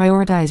activity,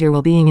 prioritize your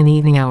well-being in the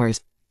evening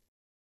hours.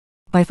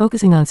 By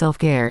focusing on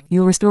self-care,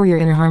 you'll restore your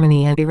inner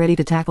harmony and be ready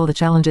to tackle the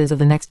challenges of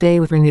the next day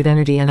with renewed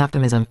energy and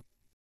optimism.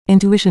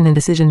 Intuition and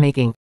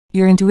decision-making.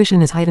 Your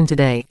intuition is heightened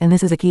today, and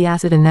this is a key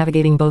asset in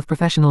navigating both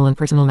professional and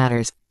personal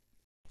matters.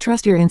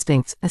 Trust your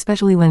instincts,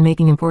 especially when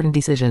making important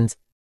decisions.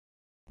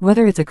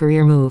 Whether it's a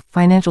career move,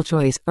 financial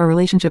choice, or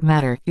relationship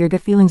matter, your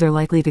gut feelings are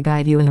likely to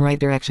guide you in the right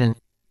direction.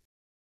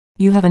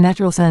 You have a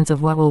natural sense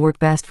of what will work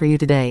best for you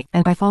today,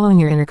 and by following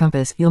your inner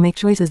compass, you'll make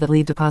choices that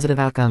lead to positive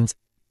outcomes.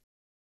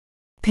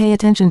 Pay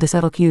attention to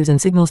subtle cues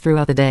and signals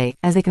throughout the day,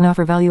 as they can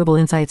offer valuable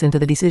insights into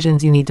the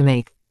decisions you need to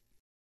make.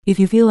 If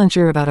you feel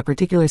unsure about a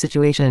particular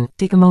situation,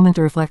 take a moment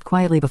to reflect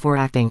quietly before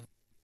acting.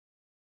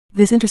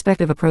 This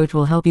introspective approach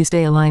will help you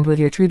stay aligned with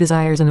your true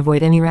desires and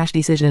avoid any rash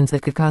decisions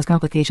that could cause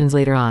complications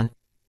later on.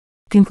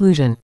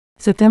 Conclusion.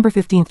 September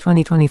 15,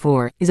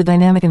 2024, is a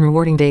dynamic and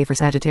rewarding day for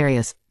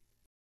Sagittarius.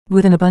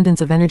 With an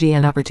abundance of energy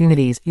and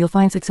opportunities, you'll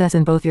find success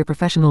in both your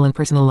professional and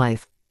personal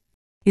life.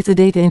 It's a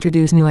day to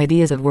introduce new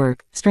ideas at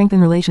work,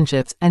 strengthen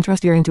relationships, and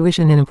trust your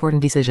intuition in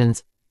important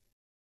decisions.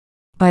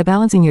 By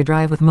balancing your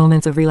drive with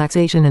moments of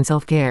relaxation and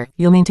self-care,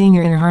 you'll maintain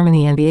your inner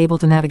harmony and be able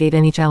to navigate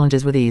any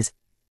challenges with ease.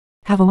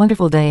 Have a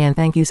wonderful day and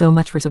thank you so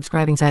much for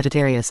subscribing,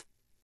 Sagittarius.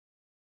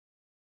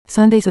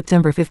 Sunday,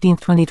 September 15,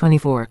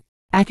 2024.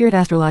 Accurate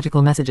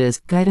astrological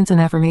messages, guidance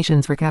and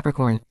affirmations for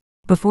Capricorn.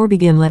 Before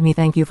begin, let me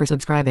thank you for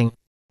subscribing.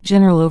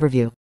 General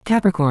overview.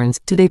 Capricorns,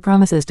 today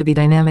promises to be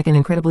dynamic and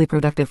incredibly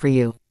productive for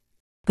you.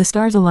 The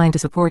stars align to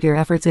support your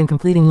efforts in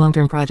completing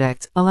long-term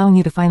projects, allowing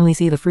you to finally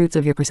see the fruits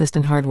of your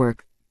persistent hard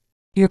work.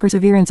 Your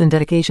perseverance and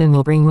dedication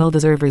will bring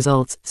well-deserved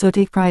results, so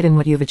take pride in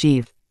what you've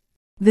achieved.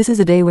 This is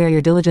a day where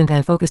your diligent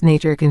and focused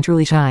nature can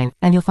truly shine,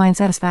 and you'll find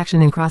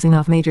satisfaction in crossing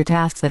off major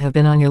tasks that have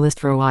been on your list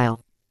for a while.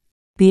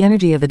 The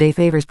energy of the day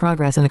favors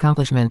progress and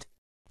accomplishment.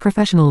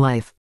 Professional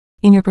life.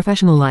 In your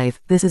professional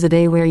life, this is a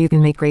day where you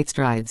can make great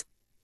strides.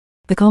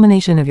 The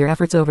culmination of your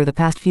efforts over the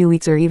past few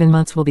weeks or even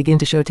months will begin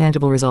to show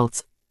tangible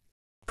results.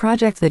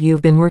 Projects that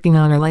you've been working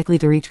on are likely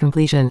to reach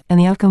completion, and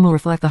the outcome will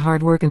reflect the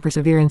hard work and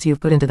perseverance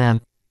you've put into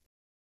them.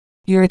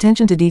 Your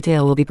attention to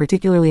detail will be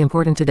particularly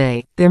important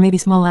today. There may be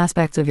small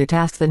aspects of your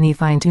tasks that need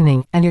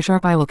fine-tuning, and your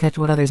sharp eye will catch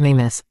what others may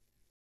miss.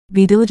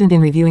 Be diligent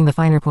in reviewing the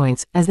finer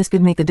points, as this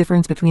could make the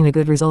difference between a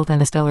good result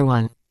and a stellar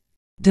one.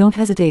 Don't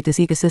hesitate to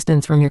seek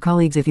assistance from your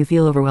colleagues if you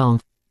feel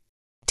overwhelmed.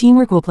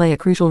 Teamwork will play a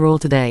crucial role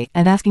today,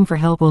 and asking for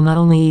help will not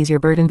only ease your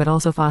burden but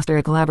also foster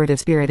a collaborative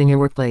spirit in your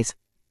workplace.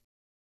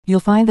 You'll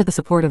find that the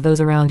support of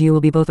those around you will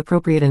be both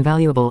appropriate and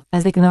valuable,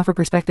 as they can offer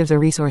perspectives or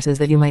resources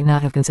that you might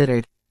not have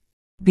considered.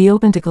 Be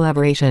open to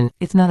collaboration.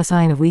 It's not a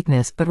sign of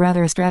weakness, but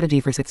rather a strategy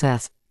for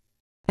success.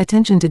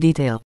 Attention to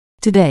detail.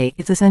 Today,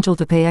 it's essential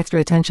to pay extra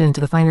attention to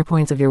the finer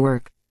points of your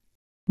work.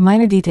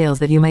 Minor details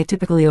that you might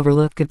typically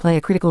overlook could play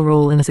a critical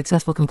role in the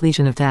successful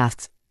completion of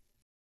tasks.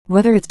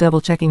 Whether it's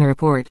double-checking a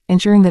report,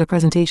 ensuring that a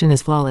presentation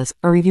is flawless,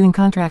 or reviewing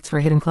contracts for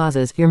hidden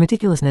clauses, your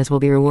meticulousness will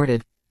be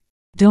rewarded.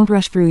 Don't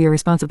rush through your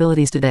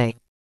responsibilities today.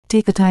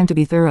 Take the time to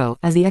be thorough,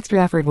 as the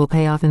extra effort will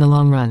pay off in the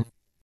long run.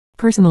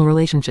 Personal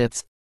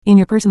relationships. In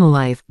your personal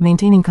life,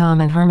 maintaining calm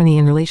and harmony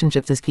in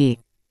relationships is key.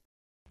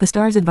 The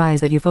stars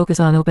advise that you focus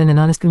on open and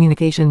honest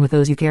communication with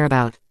those you care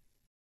about.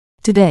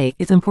 Today,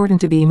 it's important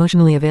to be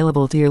emotionally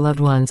available to your loved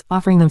ones,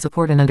 offering them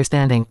support and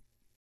understanding.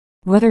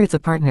 Whether it's a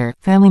partner,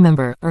 family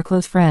member, or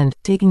close friend,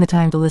 taking the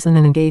time to listen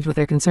and engage with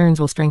their concerns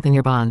will strengthen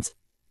your bonds.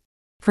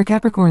 For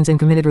Capricorns in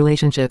committed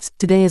relationships,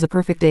 today is a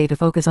perfect day to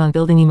focus on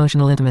building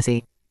emotional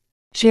intimacy.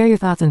 Share your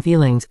thoughts and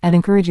feelings, and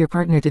encourage your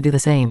partner to do the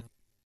same.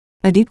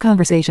 A deep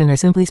conversation or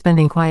simply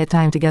spending quiet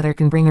time together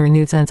can bring a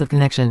renewed sense of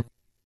connection.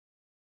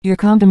 Your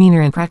calm demeanor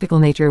and practical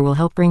nature will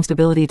help bring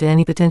stability to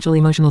any potential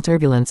emotional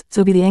turbulence,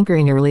 so be the anchor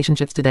in your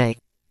relationships today.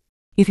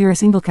 If you're a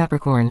single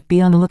Capricorn,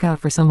 be on the lookout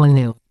for someone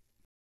new.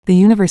 The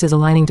universe is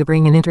aligning to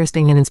bring an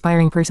interesting and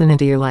inspiring person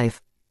into your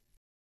life.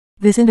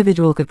 This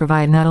individual could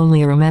provide not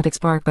only a romantic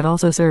spark but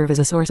also serve as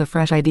a source of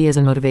fresh ideas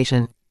and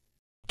motivation.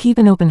 Keep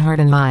an open heart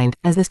and mind,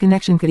 as this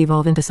connection could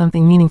evolve into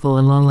something meaningful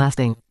and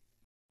long-lasting.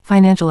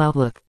 Financial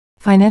outlook.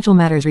 Financial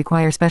matters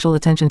require special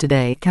attention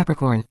today,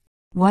 Capricorn.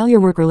 While your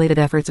work-related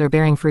efforts are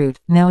bearing fruit,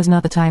 now is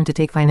not the time to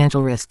take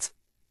financial risks.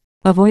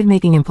 Avoid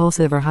making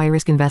impulsive or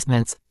high-risk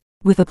investments.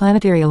 With the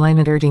planetary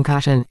alignment urging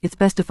caution, it's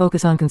best to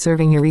focus on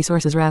conserving your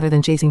resources rather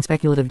than chasing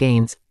speculative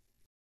gains.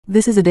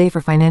 This is a day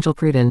for financial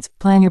prudence.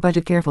 Plan your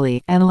budget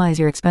carefully, analyze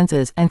your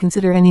expenses, and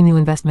consider any new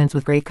investments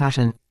with great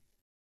caution.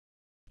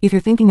 If you're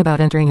thinking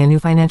about entering a new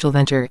financial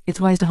venture, it's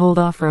wise to hold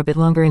off for a bit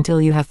longer until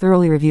you have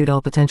thoroughly reviewed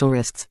all potential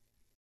risks.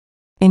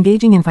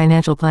 Engaging in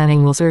financial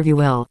planning will serve you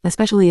well,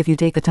 especially if you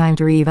take the time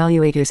to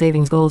reevaluate your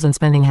savings goals and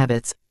spending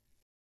habits.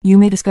 You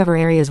may discover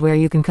areas where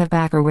you can cut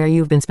back or where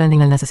you've been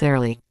spending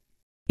unnecessarily.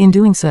 In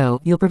doing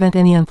so, you'll prevent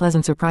any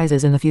unpleasant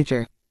surprises in the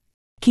future.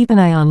 Keep an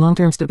eye on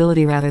long-term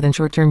stability rather than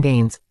short-term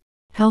gains.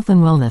 Health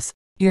and wellness.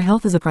 Your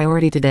health is a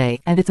priority today,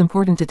 and it's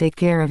important to take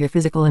care of your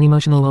physical and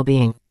emotional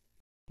well-being.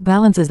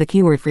 Balance is the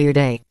keyword for your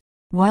day.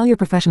 While your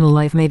professional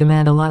life may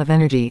demand a lot of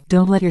energy,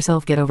 don't let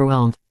yourself get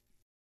overwhelmed.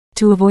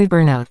 To avoid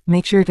burnout,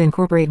 make sure to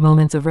incorporate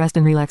moments of rest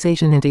and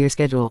relaxation into your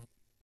schedule.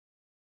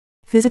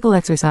 Physical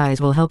exercise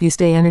will help you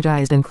stay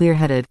energized and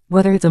clear-headed.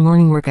 Whether it's a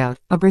morning workout,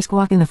 a brisk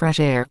walk in the fresh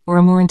air, or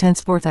a more intense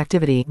sports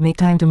activity, make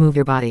time to move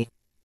your body.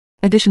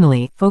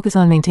 Additionally, focus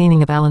on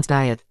maintaining a balanced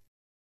diet.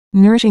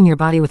 Nourishing your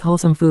body with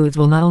wholesome foods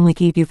will not only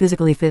keep you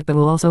physically fit but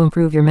will also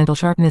improve your mental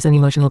sharpness and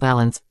emotional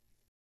balance.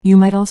 You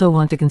might also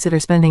want to consider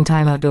spending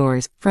time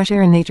outdoors. Fresh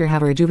air and nature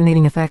have a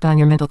rejuvenating effect on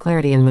your mental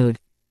clarity and mood.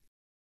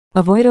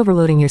 Avoid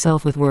overloading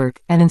yourself with work,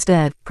 and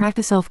instead,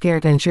 practice self-care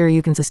to ensure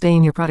you can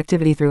sustain your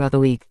productivity throughout the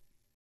week.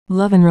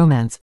 Love and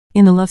romance.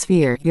 In the love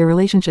sphere, your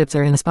relationships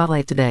are in the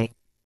spotlight today.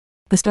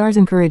 The stars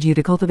encourage you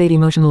to cultivate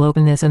emotional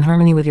openness and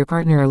harmony with your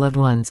partner or loved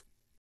ones.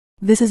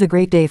 This is a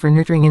great day for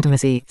nurturing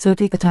intimacy, so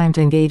take the time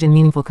to engage in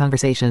meaningful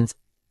conversations.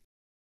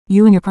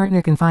 You and your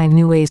partner can find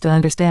new ways to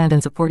understand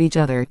and support each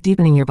other,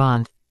 deepening your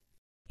bond.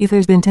 If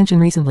there's been tension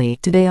recently,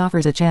 today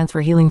offers a chance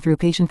for healing through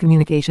patient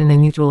communication and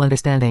mutual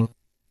understanding.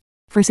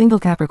 For single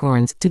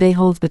Capricorns, today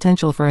holds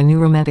potential for a new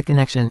romantic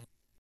connection.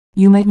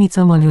 You might meet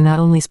someone who not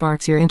only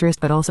sparks your interest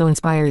but also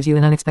inspires you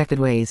in unexpected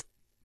ways.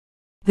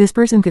 This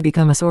person could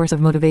become a source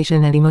of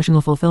motivation and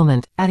emotional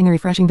fulfillment, adding a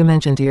refreshing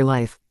dimension to your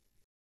life.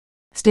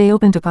 Stay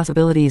open to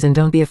possibilities and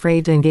don't be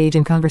afraid to engage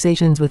in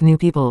conversations with new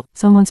people.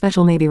 Someone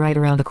special may be right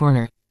around the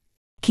corner.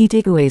 Key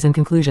takeaways and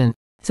conclusion.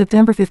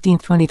 September 15,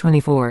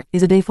 2024,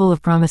 is a day full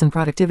of promise and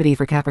productivity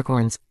for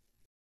Capricorns.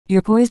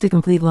 You're poised to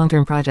complete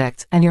long-term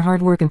projects, and your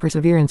hard work and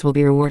perseverance will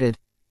be rewarded.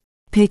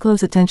 Pay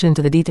close attention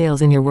to the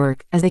details in your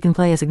work, as they can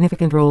play a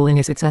significant role in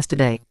your success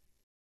today.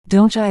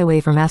 Don't shy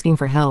away from asking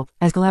for help,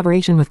 as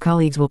collaboration with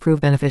colleagues will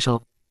prove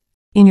beneficial.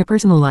 In your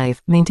personal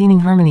life, maintaining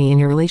harmony in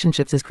your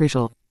relationships is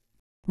crucial.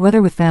 Whether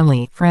with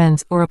family,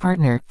 friends, or a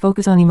partner,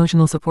 focus on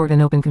emotional support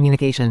and open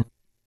communication.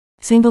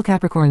 Single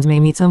Capricorns may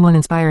meet someone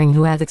inspiring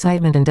who adds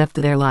excitement and depth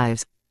to their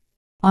lives.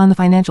 On the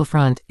financial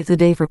front, it's a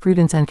day for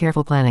prudence and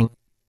careful planning.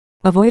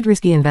 Avoid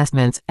risky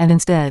investments, and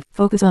instead,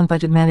 focus on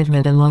budget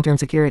management and long-term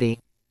security.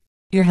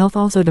 Your health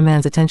also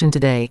demands attention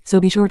today,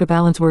 so be sure to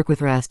balance work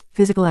with rest,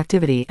 physical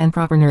activity, and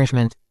proper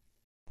nourishment.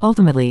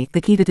 Ultimately,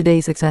 the key to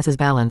today's success is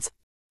balance.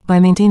 By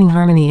maintaining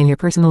harmony in your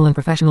personal and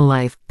professional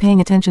life, paying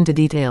attention to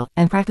detail,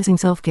 and practicing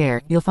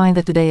self-care, you'll find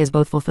that today is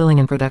both fulfilling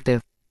and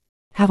productive.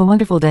 Have a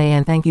wonderful day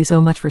and thank you so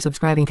much for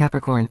subscribing,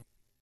 Capricorn.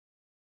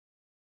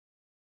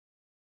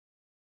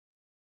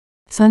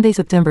 Sunday,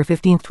 September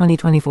 15,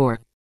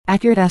 2024.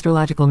 Accurate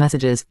astrological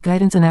messages,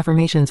 guidance and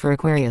affirmations for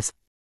Aquarius.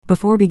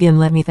 Before begin,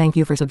 let me thank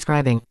you for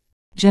subscribing.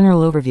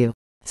 General overview.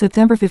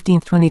 September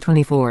 15,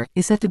 2024,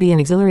 is set to be an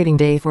exhilarating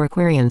day for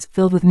Aquarians,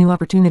 filled with new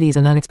opportunities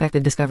and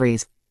unexpected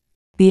discoveries.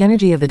 The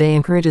energy of the day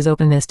encourages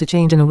openness to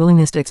change and a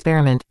willingness to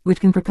experiment, which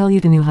can propel you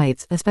to new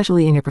heights,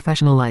 especially in your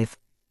professional life.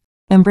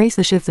 Embrace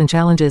the shifts and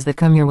challenges that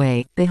come your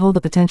way, they hold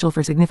the potential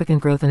for significant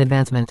growth and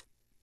advancement.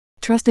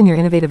 Trust in your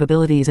innovative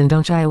abilities and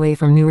don't shy away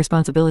from new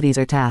responsibilities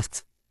or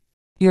tasks.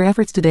 Your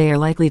efforts today are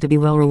likely to be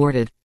well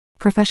rewarded.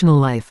 Professional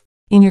life.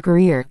 In your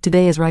career,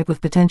 today is ripe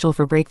with potential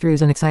for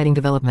breakthroughs and exciting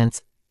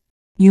developments.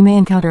 You may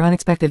encounter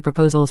unexpected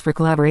proposals for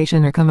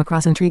collaboration or come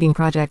across intriguing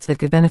projects that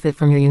could benefit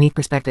from your unique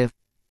perspective.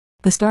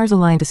 The stars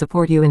align to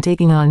support you in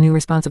taking on new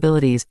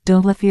responsibilities,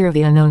 don't let fear of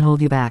the unknown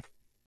hold you back.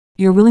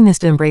 Your willingness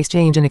to embrace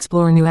change and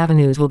explore new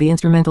avenues will be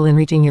instrumental in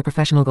reaching your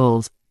professional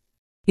goals.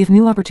 If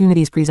new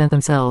opportunities present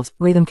themselves,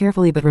 weigh them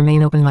carefully but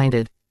remain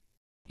open-minded.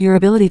 Your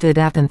ability to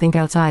adapt and think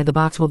outside the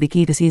box will be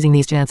key to seizing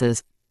these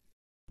chances.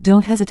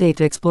 Don't hesitate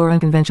to explore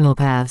unconventional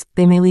paths,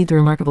 they may lead to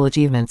remarkable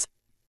achievements.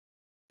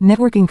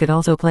 Networking could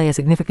also play a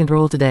significant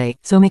role today,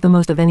 so make the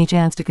most of any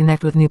chance to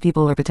connect with new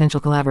people or potential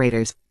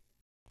collaborators.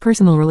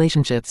 Personal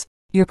relationships.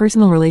 Your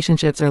personal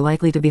relationships are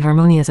likely to be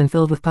harmonious and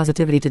filled with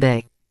positivity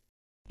today.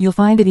 You'll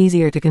find it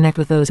easier to connect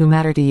with those who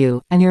matter to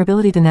you, and your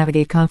ability to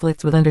navigate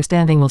conflicts with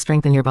understanding will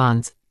strengthen your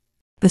bonds.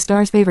 The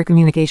stars favor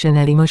communication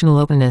and emotional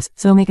openness,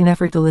 so make an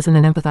effort to listen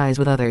and empathize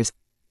with others.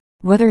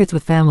 Whether it's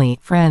with family,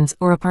 friends,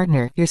 or a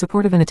partner, your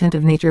supportive and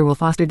attentive nature will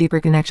foster deeper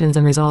connections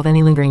and resolve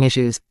any lingering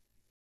issues.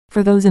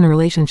 For those in a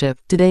relationship,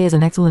 today is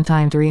an excellent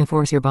time to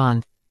reinforce your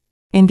bond.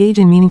 Engage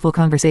in meaningful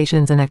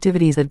conversations and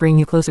activities that bring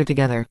you closer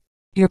together.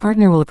 Your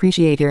partner will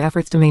appreciate your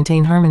efforts to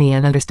maintain harmony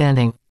and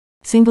understanding.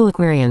 Single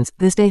Aquarians,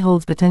 this day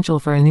holds potential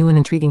for a new and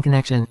intriguing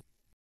connection.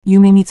 You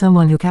may meet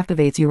someone who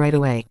captivates you right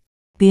away.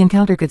 The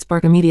encounter could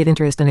spark immediate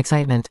interest and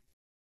excitement.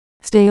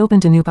 Stay open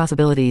to new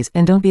possibilities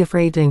and don't be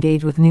afraid to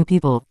engage with new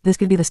people, this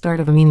could be the start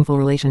of a meaningful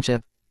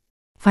relationship.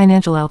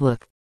 Financial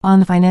outlook. On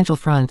the financial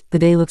front, the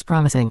day looks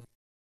promising.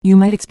 You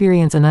might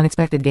experience an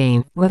unexpected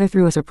gain, whether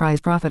through a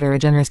surprise profit or a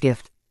generous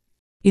gift.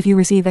 If you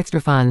receive extra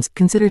funds,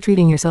 consider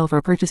treating yourself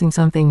or purchasing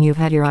something you've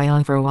had your eye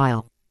on for a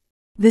while.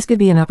 This could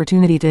be an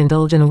opportunity to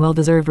indulge in a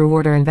well-deserved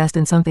reward or invest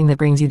in something that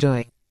brings you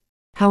joy.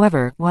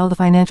 However, while the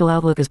financial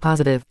outlook is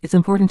positive, it's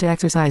important to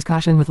exercise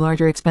caution with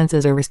larger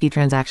expenses or risky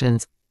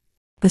transactions.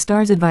 The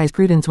stars advise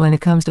prudence when it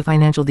comes to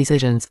financial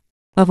decisions.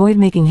 Avoid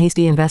making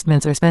hasty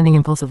investments or spending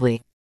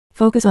impulsively.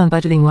 Focus on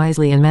budgeting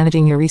wisely and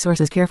managing your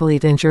resources carefully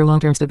to ensure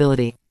long-term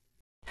stability.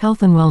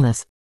 Health and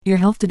wellness. Your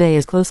health today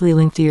is closely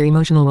linked to your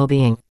emotional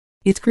well-being.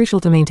 It's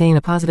crucial to maintain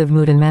a positive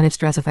mood and manage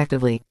stress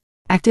effectively.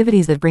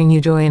 Activities that bring you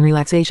joy and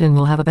relaxation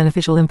will have a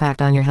beneficial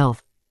impact on your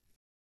health.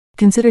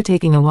 Consider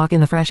taking a walk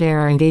in the fresh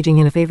air or engaging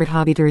in a favorite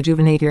hobby to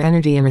rejuvenate your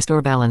energy and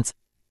restore balance.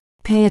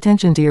 Pay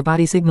attention to your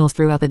body signals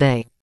throughout the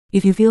day.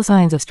 If you feel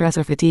signs of stress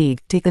or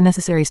fatigue, take the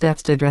necessary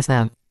steps to address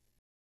them.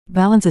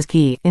 Balance is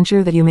key,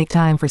 ensure that you make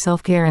time for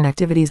self-care and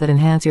activities that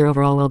enhance your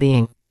overall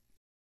well-being.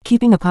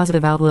 Keeping a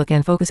positive outlook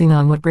and focusing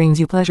on what brings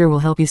you pleasure will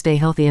help you stay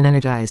healthy and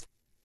energized.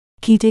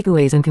 Key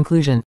takeaways and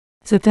conclusion.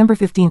 September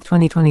 15,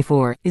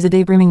 2024, is a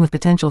day brimming with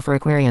potential for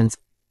Aquarians.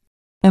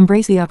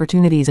 Embrace the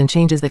opportunities and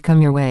changes that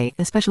come your way,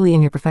 especially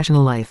in your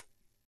professional life.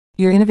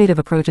 Your innovative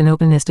approach and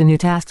openness to new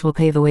tasks will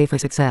pave the way for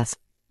success.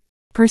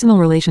 Personal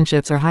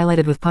relationships are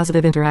highlighted with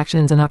positive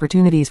interactions and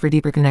opportunities for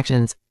deeper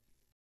connections.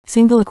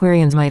 Single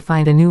Aquarians might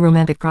find a new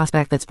romantic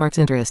prospect that sparks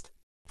interest.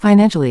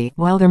 Financially,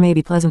 while there may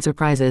be pleasant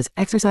surprises,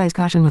 exercise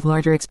caution with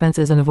larger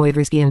expenses and avoid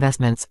risky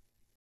investments.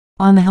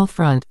 On the health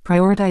front,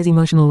 prioritize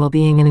emotional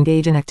well-being and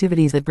engage in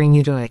activities that bring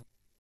you joy.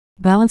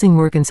 Balancing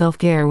work and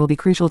self-care will be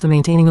crucial to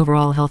maintaining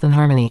overall health and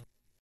harmony.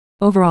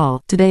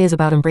 Overall, today is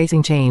about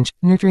embracing change,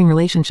 nurturing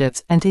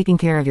relationships, and taking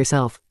care of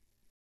yourself.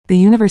 The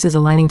universe is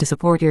aligning to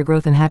support your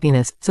growth and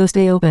happiness, so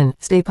stay open,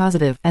 stay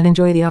positive, and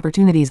enjoy the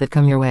opportunities that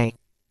come your way.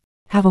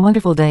 Have a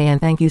wonderful day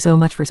and thank you so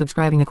much for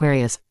subscribing,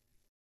 Aquarius.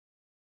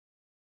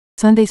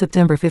 Sunday,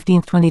 September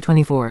 15,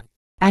 2024.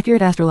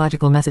 Accurate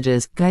astrological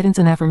messages, guidance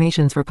and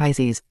affirmations for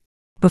Pisces.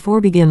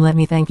 Before begin, let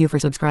me thank you for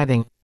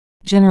subscribing.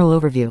 General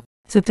overview.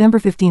 September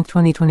 15,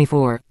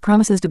 2024,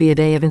 promises to be a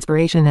day of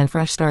inspiration and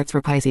fresh starts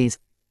for Pisces.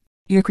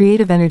 Your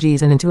creative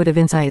energies and intuitive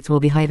insights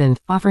will be heightened,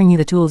 offering you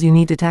the tools you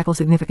need to tackle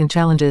significant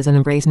challenges and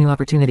embrace new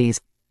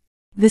opportunities.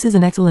 This is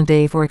an excellent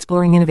day for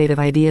exploring innovative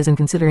ideas and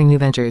considering new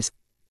ventures.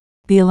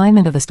 The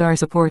alignment of the stars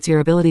supports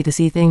your ability to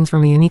see things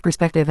from a unique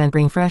perspective and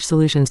bring fresh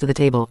solutions to the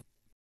table.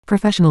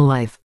 Professional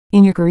life.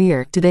 In your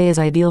career, today is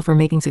ideal for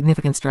making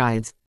significant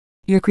strides.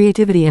 Your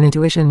creativity and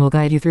intuition will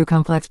guide you through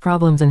complex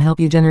problems and help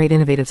you generate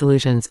innovative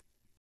solutions.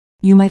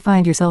 You might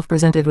find yourself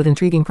presented with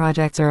intriguing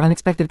projects or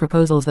unexpected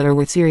proposals that are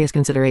worth serious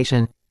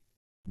consideration.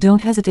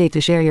 Don't hesitate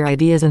to share your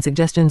ideas and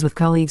suggestions with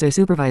colleagues or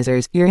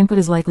supervisors. Your input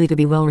is likely to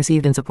be well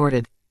received and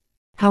supported.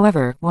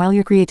 However, while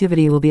your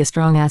creativity will be a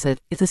strong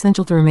asset, it's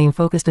essential to remain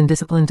focused and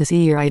disciplined to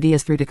see your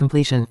ideas through to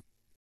completion.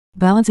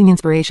 Balancing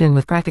inspiration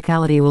with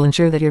practicality will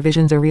ensure that your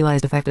visions are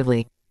realized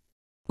effectively.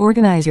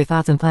 Organize your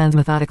thoughts and plans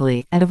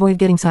methodically, and avoid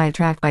getting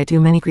sidetracked by too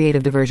many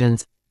creative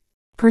diversions.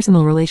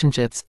 Personal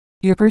relationships.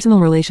 Your personal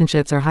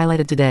relationships are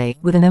highlighted today,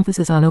 with an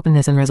emphasis on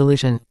openness and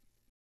resolution.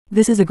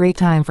 This is a great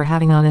time for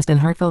having honest and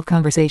heartfelt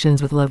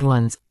conversations with loved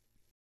ones.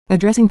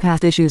 Addressing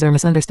past issues or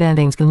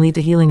misunderstandings can lead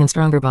to healing and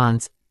stronger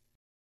bonds.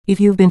 If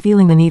you've been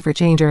feeling the need for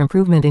change or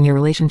improvement in your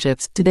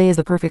relationships, today is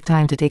the perfect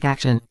time to take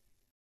action.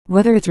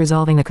 Whether it's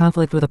resolving a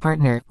conflict with a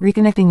partner,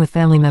 reconnecting with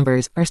family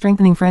members, or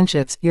strengthening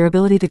friendships, your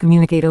ability to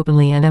communicate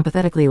openly and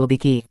empathetically will be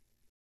key.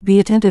 Be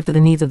attentive to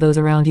the needs of those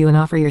around you and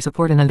offer your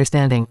support and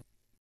understanding.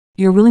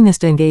 Your willingness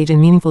to engage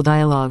in meaningful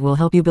dialogue will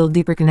help you build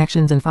deeper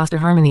connections and foster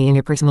harmony in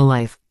your personal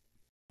life.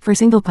 For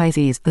single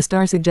Pisces, the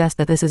stars suggest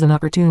that this is an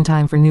opportune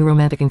time for new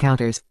romantic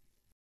encounters.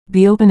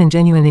 Be open and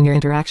genuine in your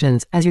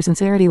interactions, as your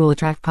sincerity will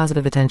attract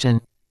positive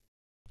attention.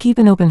 Keep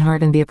an open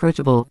heart and be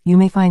approachable. You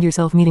may find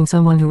yourself meeting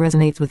someone who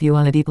resonates with you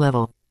on a deep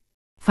level.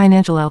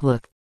 Financial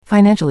outlook.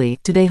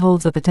 Financially, today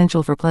holds the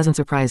potential for pleasant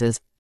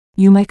surprises.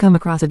 You might come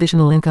across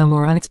additional income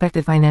or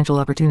unexpected financial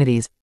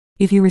opportunities.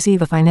 If you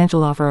receive a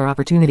financial offer or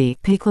opportunity,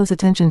 pay close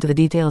attention to the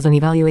details and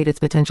evaluate its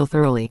potential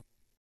thoroughly.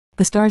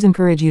 The stars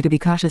encourage you to be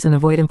cautious and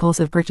avoid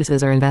impulsive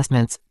purchases or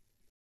investments.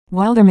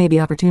 While there may be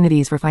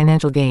opportunities for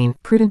financial gain,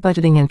 prudent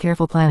budgeting and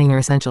careful planning are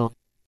essential.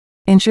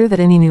 Ensure that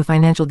any new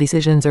financial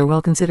decisions are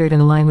well considered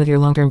and align with your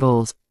long-term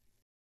goals.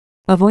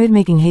 Avoid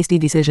making hasty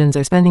decisions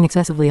or spending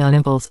excessively on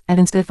impulse, and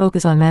instead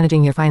focus on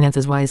managing your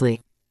finances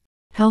wisely.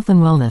 Health and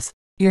wellness.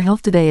 Your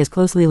health today is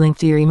closely linked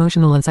to your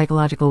emotional and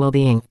psychological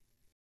well-being.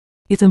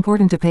 It's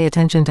important to pay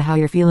attention to how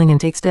you're feeling and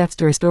take steps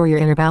to restore your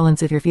inner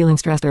balance if you're feeling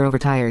stressed or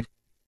overtired.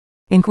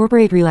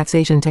 Incorporate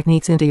relaxation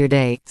techniques into your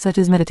day, such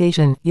as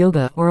meditation,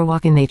 yoga, or a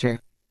walk in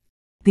nature.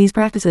 These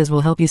practices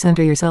will help you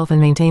center yourself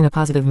and maintain a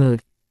positive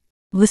mood.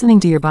 Listening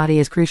to your body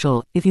is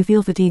crucial. If you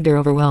feel fatigued or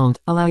overwhelmed,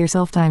 allow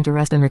yourself time to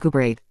rest and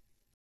recuperate.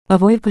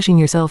 Avoid pushing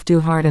yourself too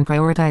hard and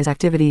prioritize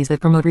activities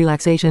that promote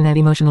relaxation and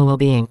emotional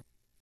well-being.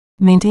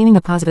 Maintaining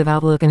a positive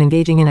outlook and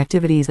engaging in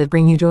activities that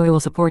bring you joy will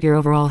support your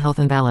overall health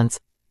and balance.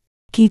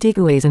 Key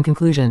takeaways and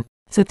conclusion.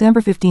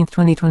 September 15,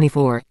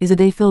 2024, is a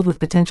day filled with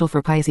potential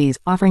for Pisces,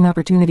 offering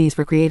opportunities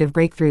for creative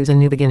breakthroughs and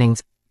new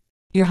beginnings.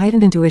 Your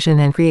heightened intuition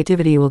and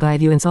creativity will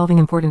guide you in solving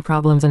important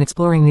problems and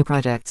exploring new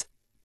projects.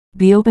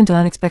 Be open to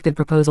unexpected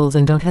proposals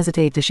and don't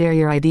hesitate to share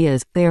your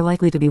ideas, they are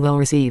likely to be well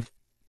received.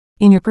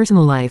 In your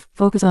personal life,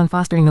 focus on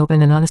fostering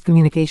open and honest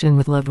communication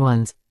with loved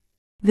ones.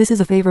 This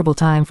is a favorable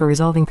time for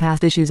resolving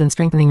past issues and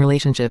strengthening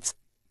relationships.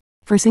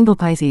 For single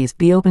Pisces,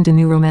 be open to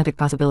new romantic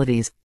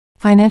possibilities.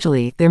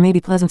 Financially, there may be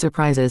pleasant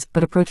surprises,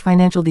 but approach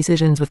financial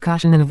decisions with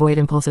caution and avoid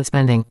impulsive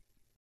spending.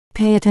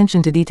 Pay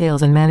attention to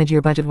details and manage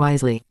your budget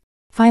wisely.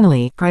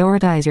 Finally,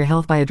 prioritize your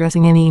health by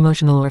addressing any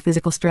emotional or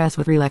physical stress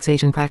with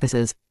relaxation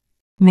practices.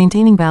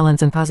 Maintaining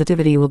balance and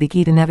positivity will be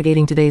key to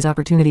navigating today's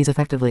opportunities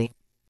effectively.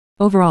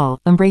 Overall,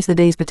 embrace the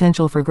day's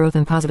potential for growth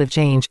and positive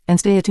change, and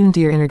stay attuned to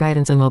your inner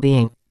guidance and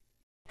well-being.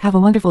 Have a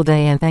wonderful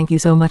day and thank you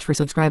so much for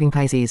subscribing,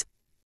 Pisces.